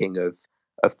ranking of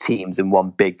teams in one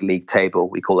big league table.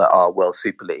 We call it our World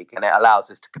Super League, and it allows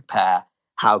us to compare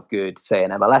how good, say,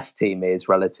 an MLS team is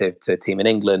relative to a team in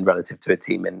England, relative to a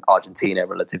team in Argentina,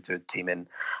 relative to a team in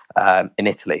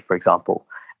Italy, for example.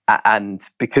 And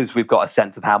because we've got a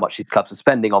sense of how much these clubs are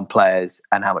spending on players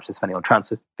and how much they're spending on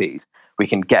transfer fees, we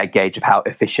can get a gauge of how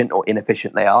efficient or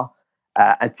inefficient they are.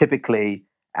 And typically,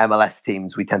 MLS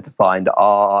teams we tend to find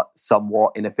are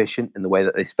somewhat inefficient in the way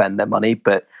that they spend their money.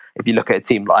 But if you look at a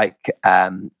team like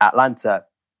Atlanta,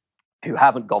 who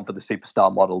haven't gone for the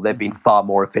superstar model, they've been far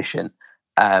more efficient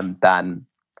than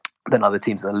other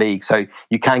teams in the league. So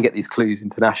you can get these clues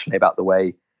internationally about the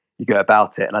way you go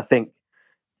about it. And I think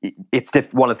it's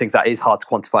one of the things that is hard to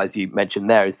quantify, as you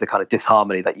mentioned there, is the kind of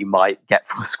disharmony that you might get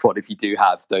from a squad if you do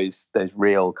have those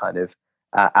real kind of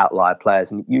outlier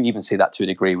players, and you even see that to a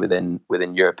degree within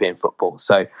European football.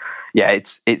 So yeah,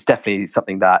 it's definitely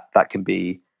something that can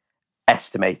be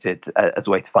estimated as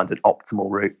a way to find an optimal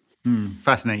route.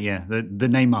 Fascinating, yeah. The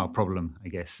Neymar problem, I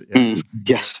guess.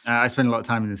 Yes. I spent a lot of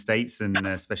time in the States, and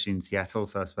especially in Seattle,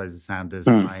 so I suppose the Sounders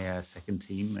are my second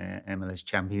team, MLS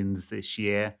champions this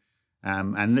year.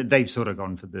 And they've sort of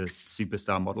gone for the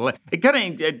superstar model.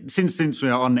 Since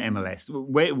we're on MLS,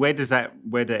 where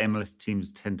do MLS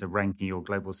teams tend to rank in your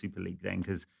global Super League then?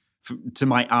 Because to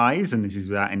my eyes, and this is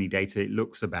without any data, it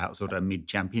looks about sort of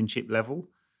mid-championship level.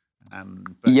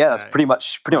 That's pretty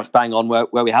much bang on where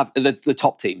we have the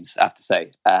top teams, I have to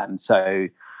say. So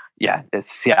yeah, it's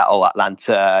Seattle,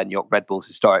 Atlanta, New York Red Bulls.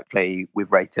 Historically,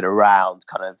 we've rated around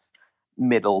kind of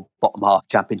middle bottom half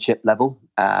championship level,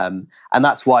 and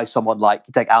that's why someone like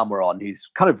take Almiron, who's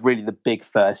kind of really the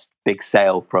first big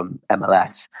sale from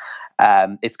MLS.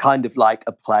 It's kind of like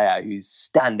a player who's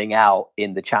standing out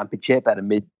in the championship at a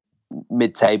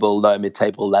mid-table, lower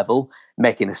mid-table level,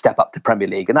 making a step up to Premier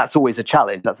League. And that's always a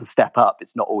challenge. That's a step up.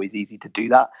 It's not always easy to do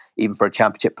that, even for a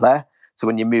Championship player. So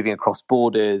when you're moving across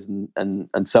borders and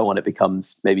so on, it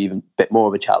becomes maybe even a bit more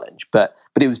of a challenge. But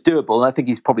it was doable. And I think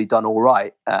he's probably done all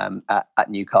right at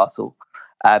Newcastle.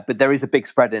 But there is a big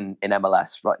spread in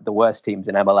MLS, right? The worst teams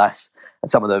in MLS,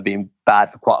 and some of them have been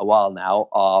bad for quite a while now,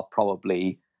 are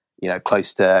probably,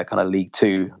 close to kind of League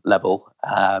Two level.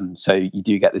 So you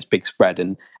do get this big spread.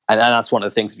 And that's one of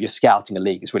the things, if you're scouting a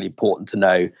league, it's really important to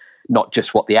know not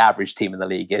just what the average team in the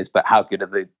league is, but how good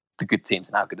are the good teams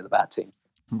and how good are the bad teams.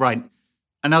 Right.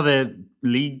 And other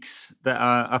leagues that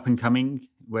are up and coming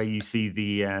where you see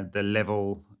the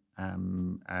level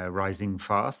rising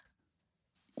fast?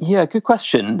 Yeah, good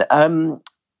question. I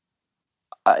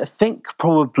think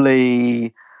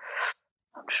probably,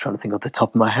 I'm just trying to think off the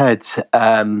top of my head.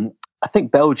 I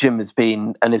think Belgium has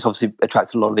been, and it's obviously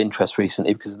attracted a lot of interest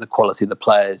recently because of the quality of the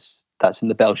players that's in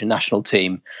the Belgian national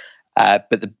team. But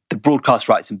the broadcast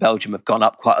rights in Belgium have gone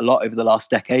up quite a lot over the last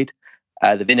decade.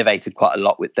 They've innovated quite a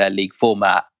lot with their league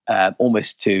format,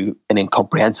 almost to an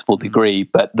incomprehensible degree.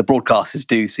 But the broadcasters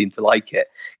do seem to like it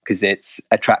because it's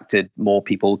attracted more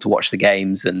people to watch the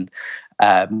games and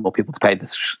more people to pay the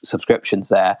subscriptions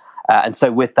there. And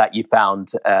so with that, you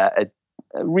found a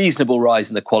reasonable rise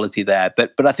in the quality there.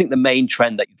 But I think the main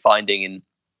trend that you're finding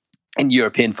in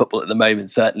European football at the moment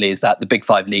certainly is that the big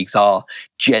five leagues are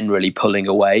generally pulling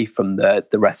away from the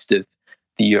rest of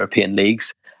the European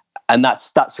leagues. And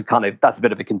that's a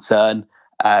bit of a concern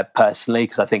personally,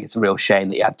 because I think it's a real shame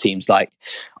that you have teams like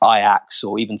Ajax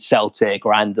or even Celtic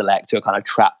or Anderlecht who are kind of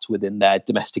trapped within their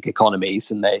domestic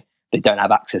economies and they don't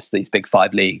have access to these big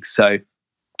five leagues. So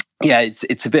yeah,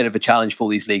 it's a bit of a challenge for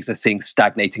these leagues. They're seeing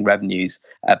stagnating revenues,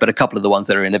 but a couple of the ones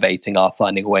that are innovating are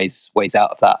finding ways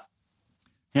out of that.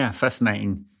 Yeah,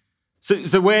 fascinating. So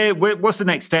what's the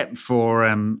next step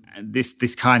for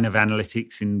this kind of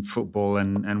analytics in football,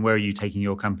 and where are you taking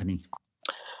your company?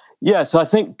 Yeah, so I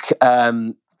think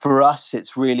for us,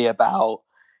 it's really about,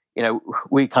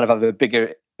 we kind of have a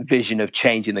bigger vision of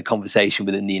changing the conversation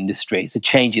within the industry. So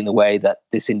changing the way that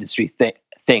this industry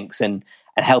thinks and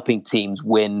helping teams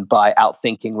win by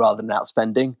outthinking rather than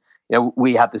outspending.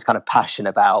 We have this kind of passion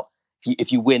about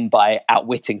if you win by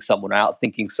outwitting someone or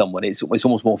outthinking someone, it's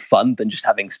almost more fun than just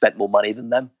having spent more money than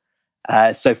them.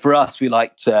 So for us, we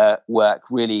like to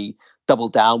really double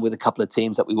down with a couple of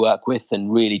teams that we work with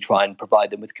and really try and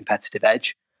provide them with competitive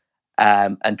edge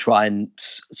and try and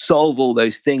solve all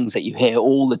those things that you hear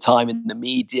all the time in the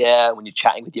media when you're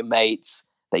chatting with your mates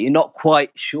that you're not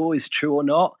quite sure is true or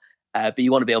not. But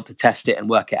you want to be able to test it and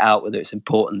work it out whether it's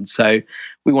important. So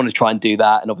we want to try and do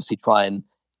that and obviously try and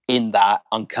in that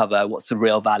uncover what's the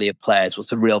real value of players, what's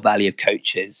the real value of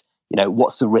coaches,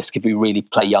 what's the risk if we really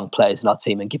play young players in our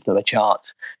team and give them a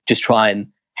chance. Just try and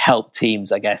help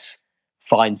teams, I guess,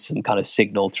 find some kind of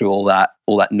signal through all that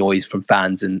noise from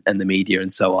fans and the media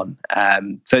and so on.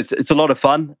 So it's a lot of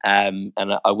fun and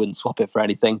I wouldn't swap it for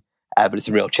anything, but it's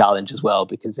a real challenge as well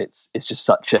because it's just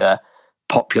such a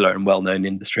popular and well-known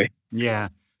industry. Yeah.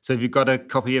 So have you got a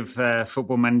copy of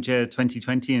Football Manager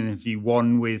 2020 and have you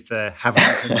won with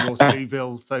Havertz and Ross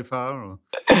Bouville so far? Or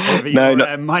whatever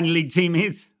your minor league team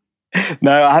is?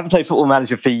 No, I haven't played Football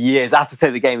Manager for years. I have to say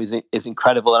the game is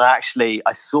incredible. And actually,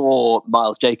 I saw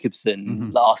Miles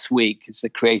Jacobson last week as the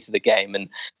creator of the game, and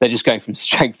they're just going from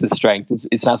strength to strength.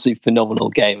 It's an absolutely phenomenal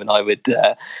game, and I would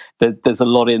there's a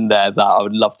lot in there that I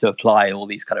would love to apply all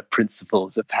these kind of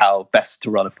principles of how best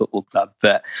to run a football club,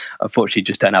 but unfortunately,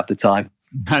 just don't have the time.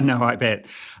 No, I bet.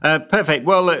 Perfect.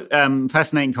 Well,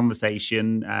 fascinating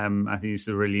conversation. I think it's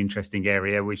a really interesting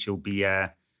area, which will be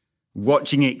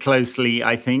watching it closely,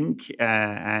 I think.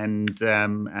 And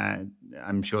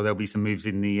I'm sure there'll be some moves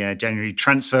in the January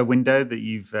transfer window that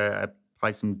you've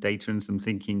applied some data and some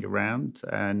thinking around,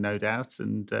 no doubt.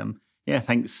 And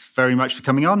thanks very much for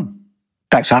coming on.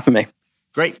 Thanks for having me.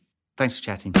 Great. Thanks for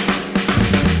chatting.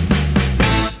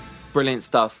 Brilliant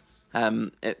stuff.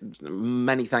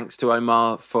 Many thanks to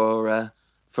Omar for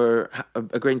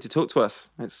agreeing to talk to us.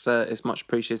 It's much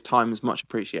appreciated. His time is much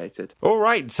appreciated. All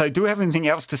right. So, do we have anything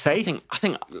else to say? I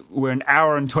think we're an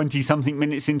hour and 20-something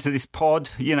minutes into this pod.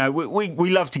 We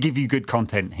love to give you good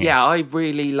content here. Yeah, I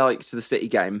really liked the City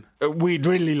game. We'd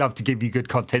really love to give you good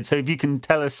content. So, if you can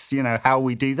tell us, how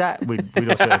we do that, we'd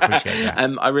also appreciate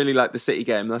that. I really liked the City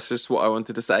game. That's just what I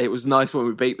wanted to say. It was nice when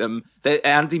we beat them.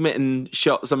 Andy Mitten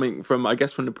shot something from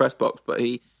the press box, but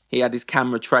he had his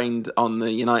camera trained on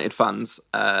the United fans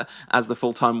as the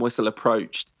full-time whistle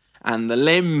approached. And the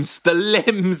limbs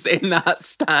in that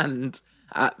stand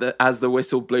as the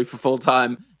whistle blew for full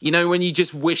time. You know, when you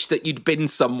just wish that you'd been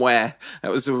somewhere. It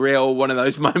was a real one of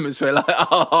those moments where like,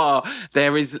 oh,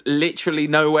 there is literally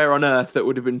nowhere on earth that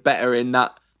would have been better in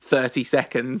that 30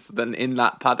 seconds than in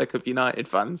that paddock of United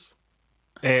fans.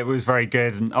 It was very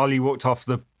good. And Ollie walked off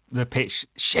the pitch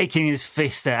shaking his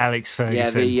fist at Alex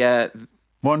Ferguson. Yeah,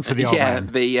 one for the old man.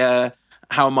 The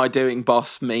how am I doing,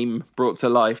 boss meme brought to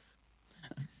life.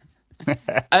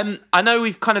 I know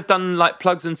we've kind of done like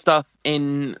plugs and stuff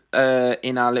in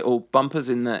our little bumpers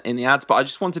in the ads, but I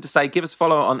just wanted to say, give us a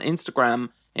follow on Instagram,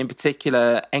 in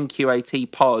particular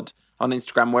NQAT Pod on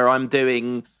Instagram, where I'm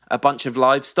doing a bunch of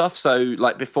live stuff. So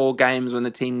like before games, when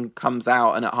the team comes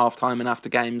out, and at halftime and after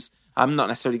games. I'm not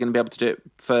necessarily going to be able to do it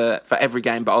for every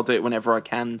game, but I'll do it whenever I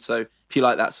can. So if you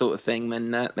like that sort of thing,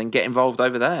 then get involved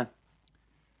over there.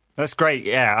 That's great.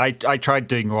 Yeah, I tried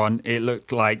doing one. It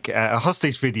looked like a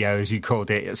hostage video, as you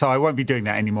called it. So I won't be doing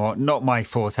that anymore. Not my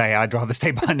forte. I'd rather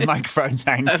stay behind the microphone,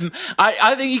 thanks.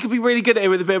 I think you could be really good at it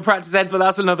with a bit of practice, Ed, but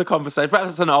that's another conversation. Perhaps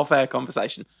that's an off-air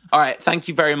conversation. All right, thank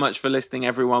you very much for listening,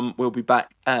 everyone. We'll be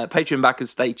back. Patreon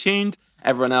backers, stay tuned.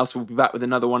 Everyone else will be back with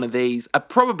another one of these.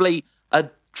 Probably a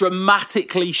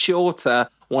dramatically shorter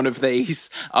one of these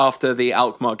after the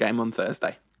Alkmaar game on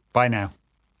Thursday. Bye now.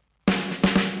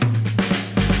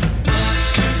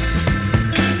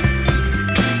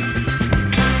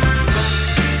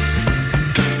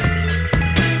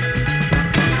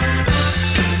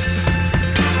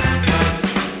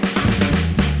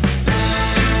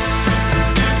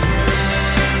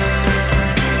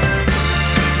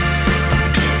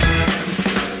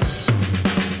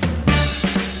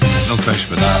 No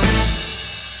question about that.